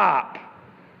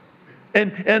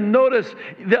 And notice,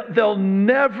 they'll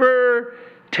never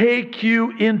take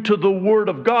you into the Word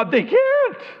of God. They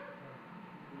can't.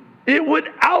 It would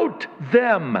out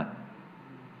them.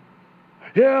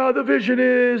 Yeah, the vision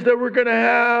is that we're going to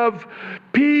have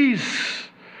peace.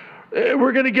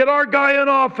 We're going to get our guy in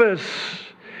office.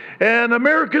 And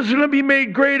America's going to be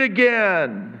made great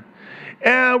again.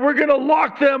 And we're going to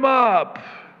lock them up.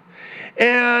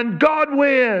 And God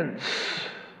wins.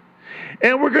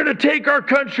 And we're going to take our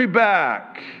country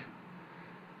back.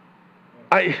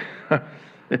 I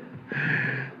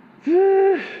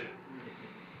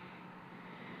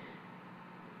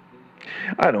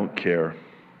don't care.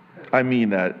 I mean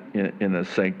that in a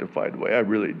sanctified way. I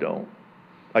really don't.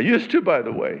 I used to, by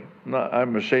the way.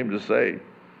 I'm ashamed to say.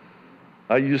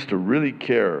 I used to really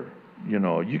care. You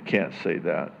know, you can't say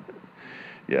that.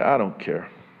 Yeah, I don't care.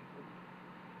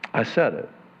 I said it.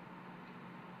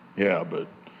 Yeah, but,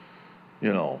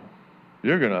 you know,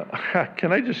 you're going to...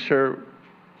 Can I just share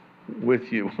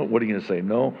with you? What are you going to say?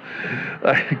 No?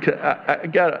 I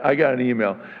got an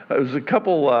email. It was a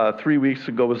couple, 3 weeks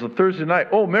ago. It was a Thursday night.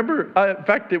 Oh, remember? In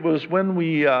fact, it was when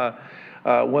we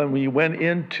went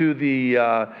into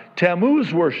the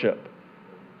Tammuz worship.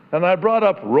 And I brought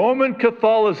up Roman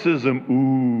Catholicism.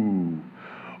 Ooh.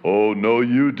 Oh, no,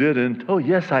 you didn't. Oh,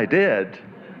 yes, I did.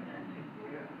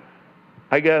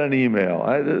 I got an email.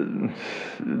 I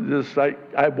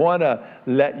want to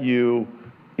let you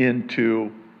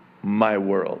into my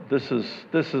world. This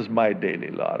is my daily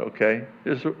lot, okay?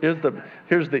 Here's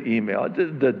the email,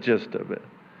 the gist of it.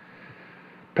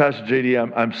 Pastor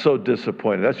JD, I'm so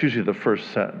disappointed. That's usually the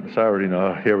first sentence. I already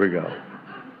know. Here we go.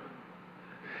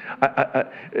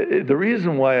 The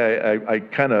reason why I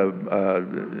kind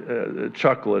of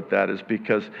chuckle at that is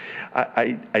because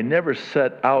I never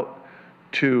set out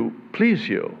to please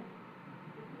you,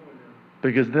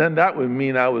 because then that would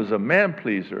mean I was a man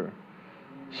pleaser.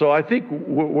 So I think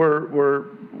we're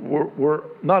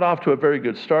not off to a very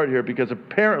good start here, because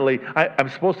apparently I'm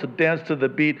supposed to dance to the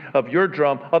beat of your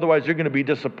drum, otherwise you're going to be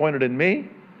disappointed in me.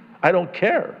 I don't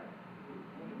care.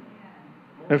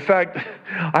 In fact,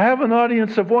 I have an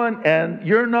audience of one, and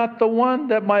you're not the one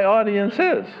that my audience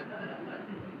is.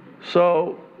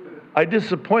 So I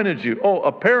disappointed you. Oh,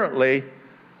 apparently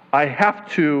I have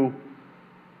to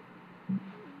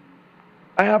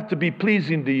be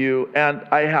pleasing to you, and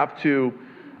I have to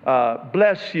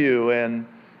bless you, and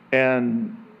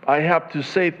I have to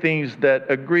say things that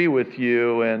agree with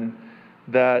you and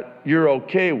that you're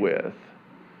okay with.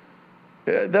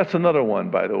 That's another one,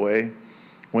 by the way.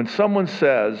 When someone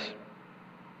says,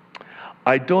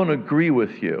 I don't agree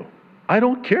with you, I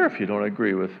don't care if you don't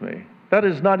agree with me. That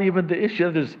is not even the issue.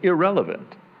 That is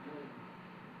irrelevant.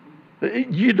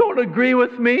 You don't agree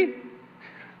with me?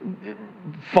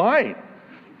 Fine.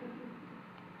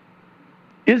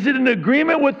 Is it an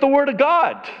agreement with the Word of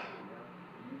God?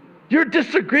 Your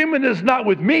disagreement is not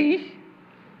with me.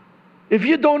 If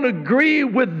you don't agree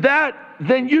with that,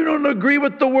 then you don't agree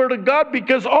with the Word of God,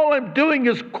 because all I'm doing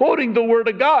is quoting the Word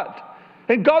of God.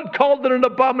 And God called it an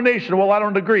abomination. Well, I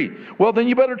don't agree. Well, then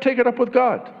you better take it up with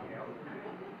God.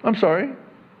 I'm sorry.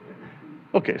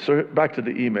 Okay, so back to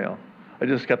the email. I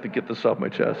just got to get this off my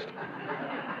chest.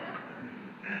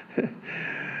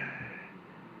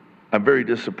 I'm very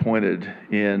disappointed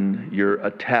in your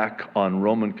attack on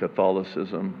Roman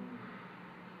Catholicism.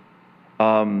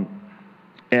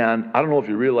 And I don't know if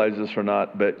you realize this or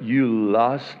not, but you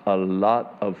lost a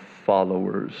lot of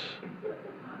followers.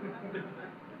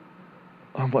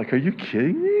 I'm like, are you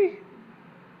kidding me?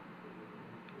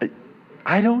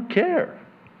 I don't care.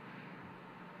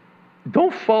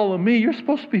 Don't follow me. You're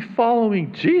supposed to be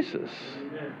following Jesus.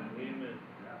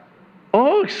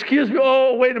 Oh, excuse me.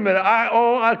 Oh, wait a minute.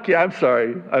 Okay. I'm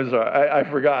sorry. I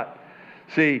forgot.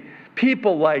 See,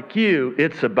 people like you,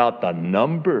 it's about the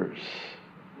numbers.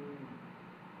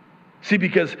 See,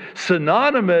 because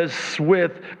synonymous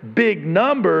with big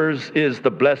numbers is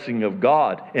the blessing of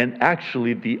God. And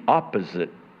actually the opposite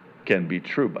can be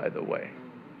true, by the way.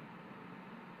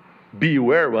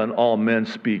 Beware when all men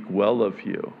speak well of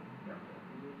you.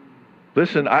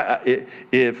 Listen,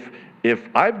 if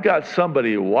I've got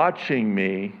somebody watching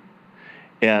me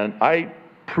and I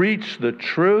preach the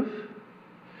truth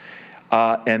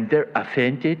and they're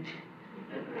offended,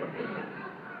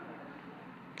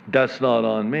 that's not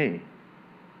on me.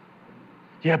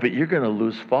 Yeah, but you're going to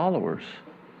lose followers.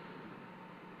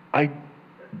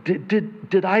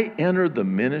 Did I enter the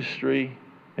ministry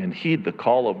and heed the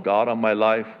call of God on my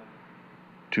life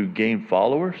to gain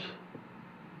followers?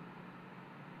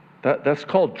 That's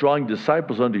called drawing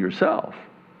disciples unto yourself.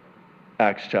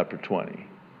 Acts chapter 20.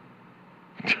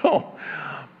 No.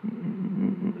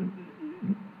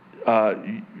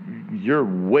 You're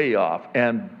way off.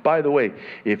 And by the way,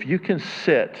 if you can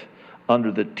sit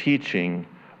under the teaching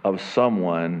of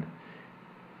someone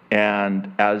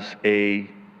and as a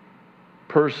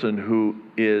person who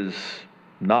is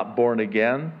not born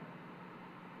again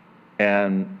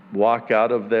and walk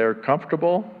out of there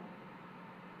comfortable,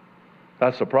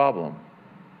 that's a problem.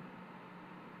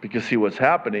 Because see, what's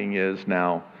happening is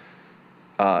now,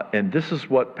 and this is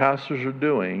what pastors are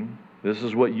doing, this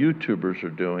is what YouTubers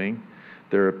are doing,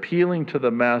 they're appealing to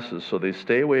the masses so they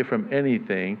stay away from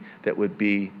anything that would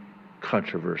be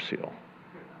controversial.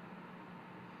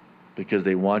 Because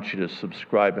they want you to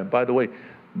subscribe. And by the way,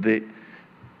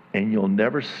 and you'll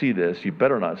never see this, you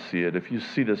better not see it. If you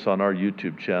see this on our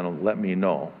YouTube channel, let me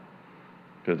know.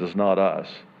 Because it's not us.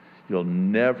 You'll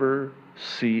never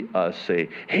see us say,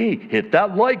 hey, hit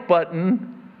that like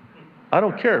button. I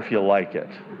don't care if you like it.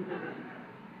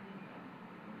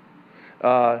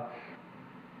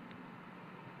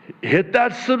 Hit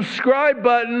that subscribe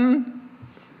button.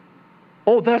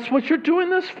 Oh, that's what you're doing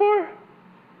this for?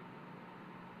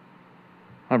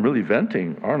 I'm really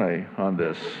venting, aren't I, on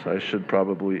this? I should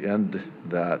probably end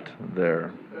that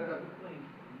there.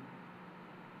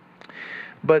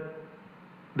 But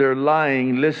they're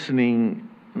lying, listening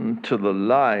to the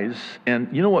lies.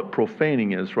 And you know what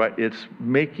profaning is, right? It's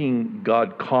making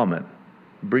God common,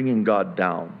 bringing God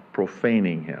down,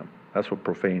 profaning Him. That's what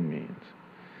profane means.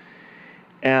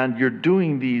 And you're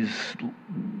doing these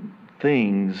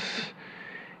things,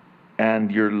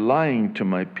 and you're lying to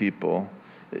my people.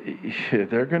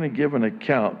 They're going to give an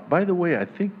account. By the way, I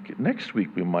think next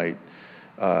week we might.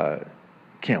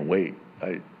 Can't wait.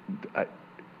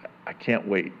 I can't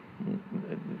wait.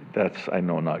 That's, I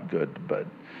know, not good, but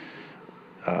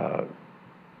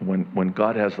when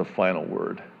God has the final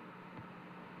word,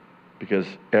 because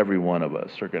every one of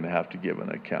us are going to have to give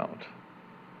an account.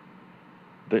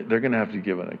 They're going to have to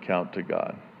give an account to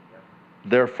God.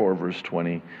 Therefore, verse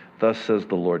 20, thus says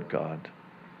the Lord God,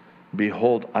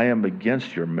 behold, I am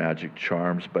against your magic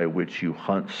charms by which you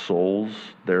hunt souls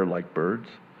there like birds.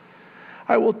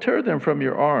 I will tear them from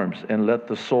your arms and let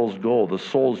the souls go, the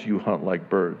souls you hunt like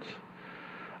birds.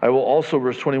 I will also,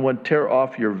 verse 21, tear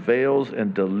off your veils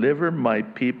and deliver my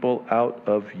people out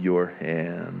of your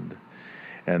hand.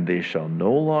 And they shall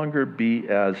no longer be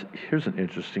as, here's an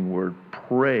interesting word,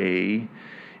 prey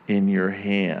in your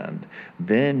hand.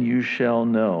 Then you shall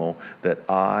know that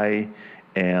I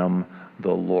am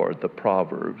the Lord. The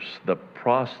Proverbs, the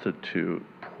prostitute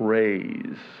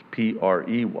preys,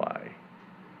 P-R-E-Y,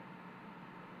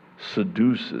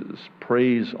 seduces,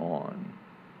 preys on.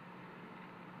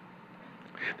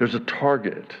 There's a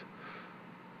target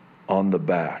on the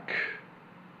back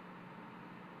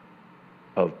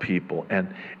of people,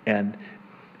 and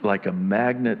like a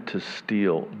magnet to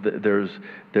steel, there's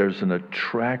an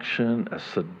attraction, a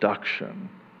seduction.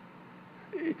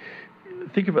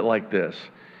 Think of it like this.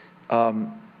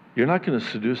 You're not going to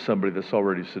seduce somebody that's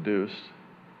already seduced.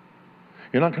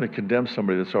 You're not going to condemn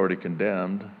somebody that's already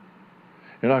condemned.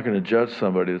 You're not going to judge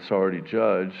somebody that's already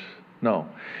judged. No,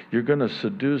 you're going to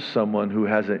seduce someone who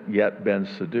hasn't yet been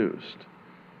seduced.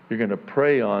 You're going to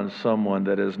prey on someone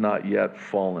that has not yet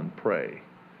fallen prey.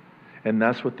 And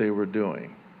that's what they were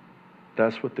doing.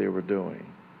 That's what they were doing.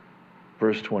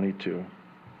 Verse 22.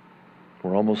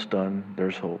 We're almost done.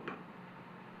 There's hope.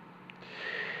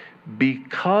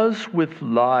 Because with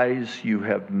lies you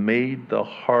have made the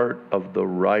heart of the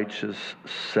righteous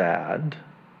sad,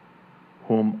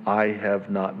 whom I have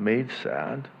not made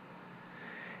sad,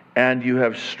 and you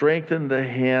have strengthened the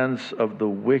hands of the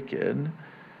wicked,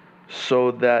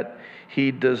 so that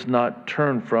he does not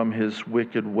turn from his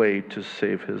wicked way to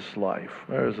save his life.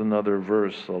 There's another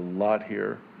verse, a lot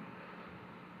here.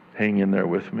 Hang in there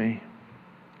with me.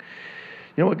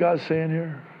 You know what God's saying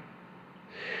here?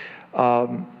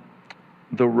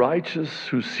 The righteous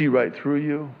who see right through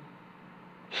you,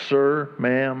 sir,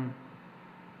 ma'am,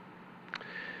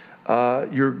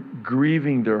 you're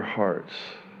grieving their hearts.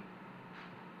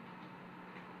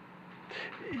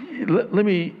 Let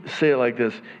me say it like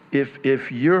this.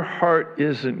 If your heart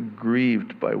isn't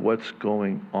grieved by what's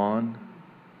going on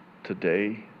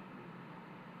today,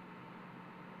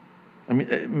 I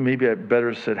mean, maybe I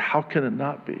better said, how can it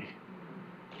not be?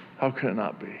 How can it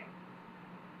not be?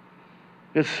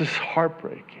 It's just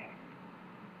heartbreaking.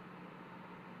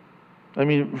 I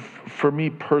mean, for me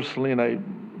personally,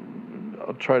 and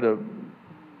I'll try to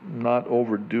not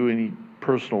overdo any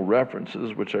personal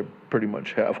references, which I pretty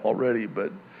much have already,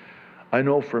 but I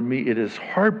know for me it is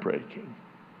heartbreaking.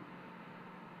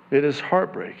 It is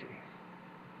heartbreaking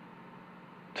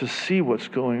to see what's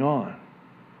going on.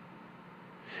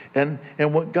 And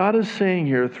what God is saying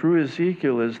here through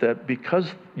Ezekiel is that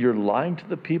because you're lying to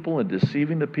the people and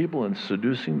deceiving the people and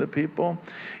seducing the people,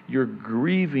 you're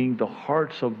grieving the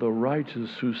hearts of the righteous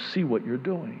who see what you're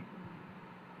doing.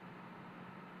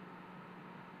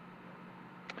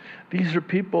 These are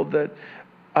people that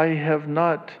I have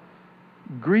not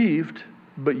grieved,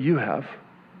 but you have.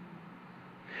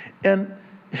 And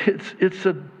it's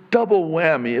a double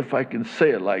whammy, if I can say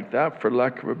it like that, for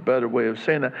lack of a better way of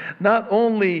saying that. Not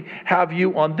only have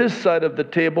you on this side of the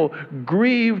table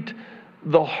grieved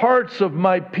the hearts of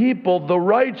my people, the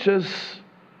righteous,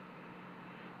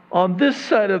 on this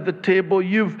side of the table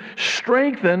you've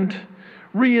strengthened,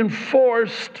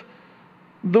 reinforced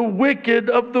the wicked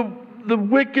of the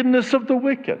wickedness of the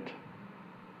wicked.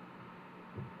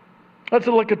 That's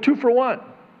like a 2-for-1.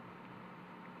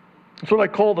 That's what I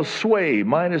call the sway.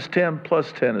 Minus 10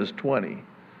 plus 10 is 20.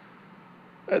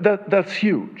 That's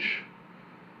huge.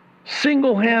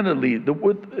 Single-handedly,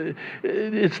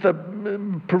 it's the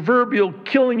proverbial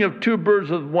killing of 2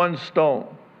 birds with 1 stone.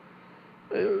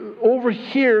 Over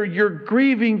here, you're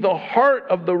grieving the heart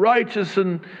of the righteous,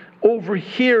 and over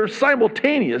here,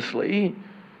 simultaneously,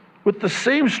 with the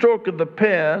same stroke of the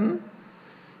pen,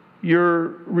 you're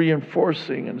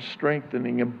reinforcing and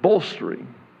strengthening and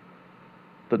bolstering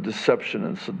the deception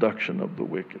and seduction of the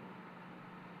wicked.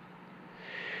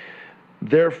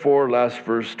 Therefore, last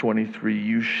verse 23,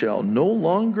 you shall no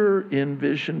longer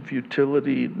envision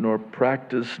futility nor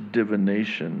practice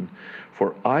divination,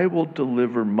 for I will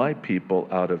deliver my people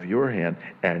out of your hand,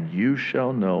 and you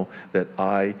shall know that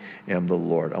I am the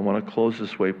Lord. I want to close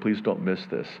this way. Please don't miss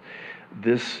this.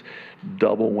 This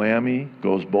double whammy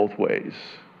goes both ways.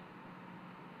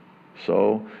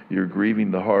 So you're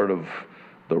grieving the heart of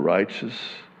the righteous,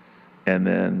 and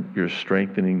then you're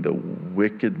strengthening the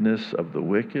wickedness of the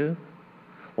wicked.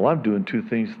 Well, I'm doing 2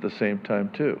 things at the same time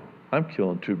too. I'm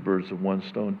killing 2 birds with 1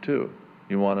 stone too.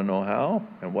 You want to know how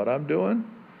and what I'm doing?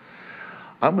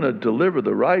 I'm going to deliver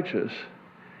the righteous,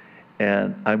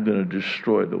 and I'm going to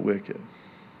destroy the wicked.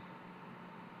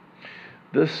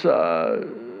 This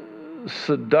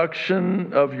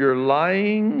seduction of your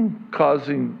lying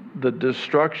causing the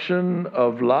destruction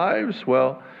of lives,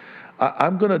 well,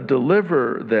 I'm going to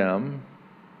deliver them,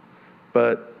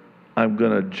 but I'm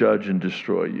going to judge and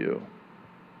destroy you.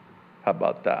 How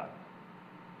about that?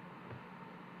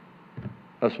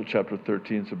 That's what chapter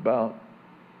 13 is about.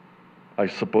 I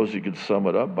suppose you could sum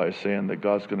it up by saying that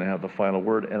God's going to have the final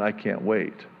word, and I can't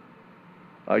wait.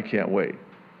 I can't wait.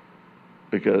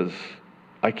 Because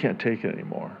I can't take it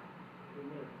anymore.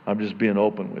 I'm just being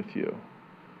open with you.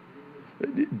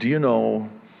 Do you know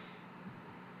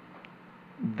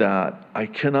that I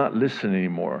cannot listen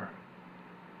anymore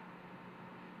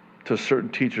to certain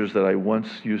teachers that I once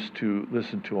used to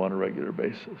listen to on a regular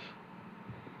basis?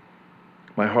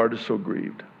 My heart is so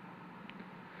grieved.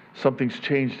 Something's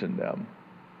changed in them.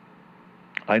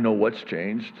 I know what's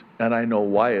changed, and I know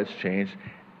why it's changed,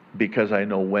 because I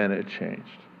know when it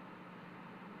changed.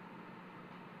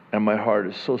 And my heart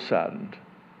is so saddened.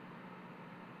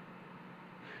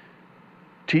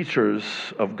 Teachers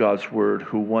of God's Word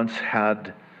who once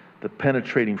had the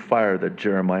penetrating fire that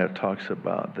Jeremiah talks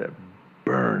about, that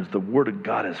burns. The Word of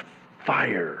God is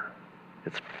fire.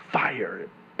 It's fire. It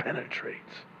penetrates.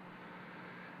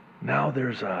 Now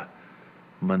there's a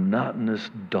monotonous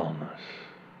dullness.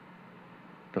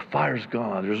 The fire's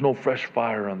gone. There's no fresh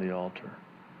fire on the altar.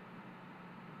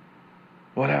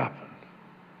 What happened?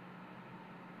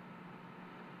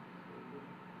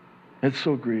 It's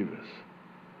so grievous.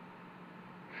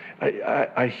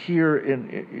 I hear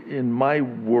in my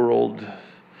world,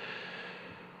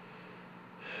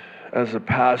 as a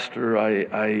pastor,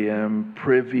 I am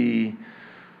privy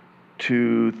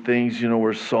to things,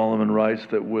 where Solomon writes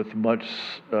that with much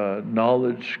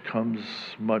knowledge comes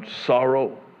much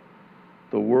sorrow.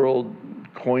 The world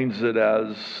coins it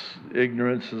as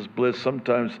ignorance is bliss.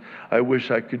 Sometimes I wish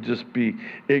I could just be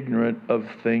ignorant of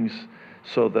things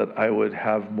so that I would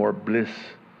have more bliss.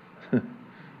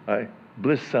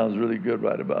 Bliss sounds really good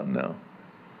right about now.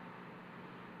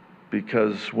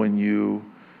 Because when you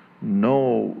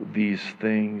know these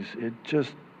things, it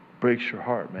just breaks your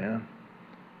heart, man.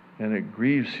 And it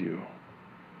grieves you.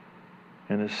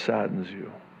 And it saddens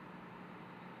you.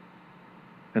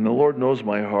 And the Lord knows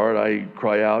my heart. I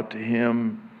cry out to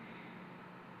Him.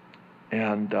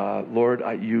 And Lord,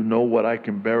 you know what I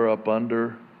can bear up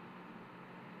under.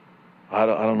 I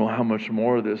don't know how much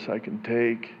more of this I can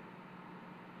take.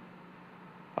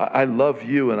 I love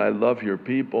you and I love your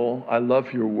people. I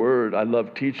love your word. I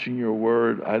love teaching your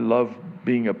word. I love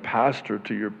being a pastor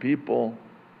to your people.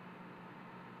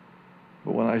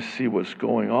 But when I see what's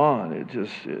going on,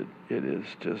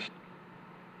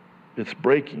 it's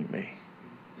breaking me.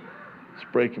 It's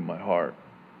breaking my heart.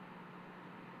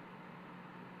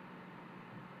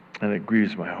 And it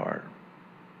grieves my heart.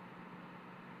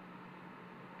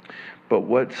 But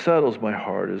what settles my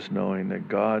heart is knowing that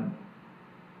God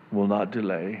will not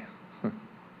delay.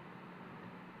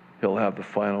 He'll have the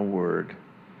final word.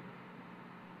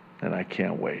 And I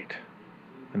can't wait.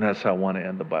 And that's how I want to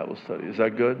end the Bible study. Is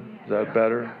that good? Is that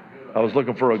better? I was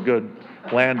looking for a good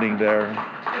landing there.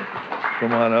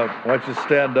 Come on up. Why don't you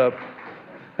stand up?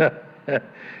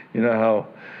 You know how,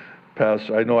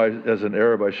 Pastor, I know as an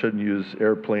Arab I shouldn't use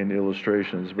airplane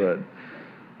illustrations, but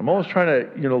I'm always trying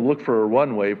to, look for a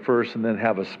runway first and then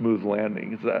have a smooth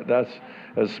landing. That's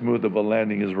as smooth of a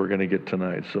landing as we're going to get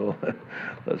tonight. So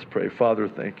let's pray. Father,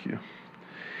 thank you.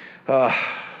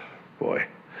 Boy.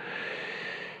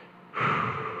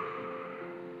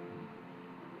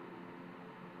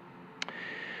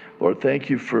 Lord, thank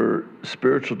you for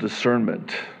spiritual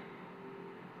discernment.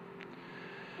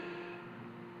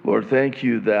 Lord, thank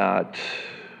you that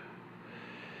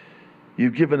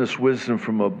you've given us wisdom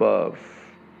from above.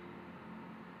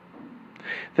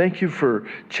 Thank you for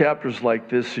chapters like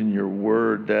this in your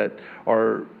word that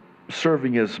are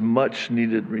serving as much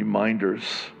needed reminders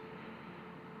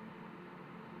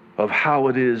of how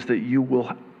it is that you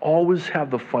will always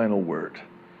have the final word,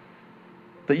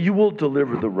 that you will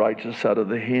deliver the righteous out of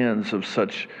the hands of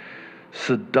such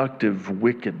seductive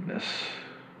wickedness,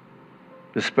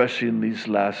 especially in these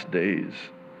last days.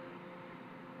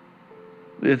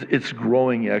 It's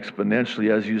growing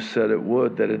exponentially, as you said it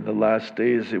would, that in the last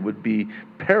days it would be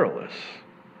perilous.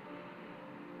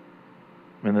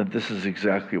 And that this is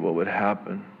exactly what would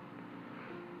happen.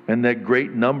 And that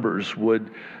great numbers would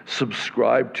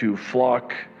subscribe to,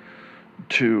 flock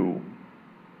to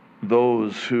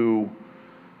those who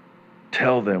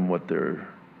tell them what their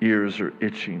ears are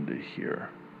itching to hear.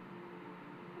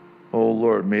 Oh,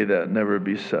 Lord, may that never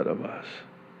be said of us.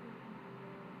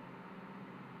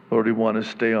 Lord, we want to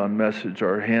stay on message,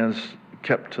 our hands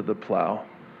kept to the plow,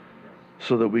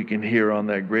 so that we can hear on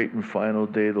that great and final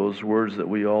day those words that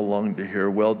we all long to hear.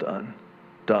 Well done,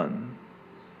 done,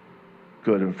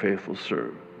 good and faithful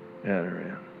servant.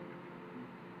 Enter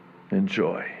in.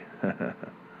 Enjoy.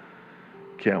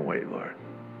 Can't wait, Lord.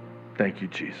 Thank you,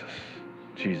 Jesus.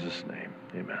 In Jesus' name,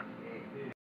 amen.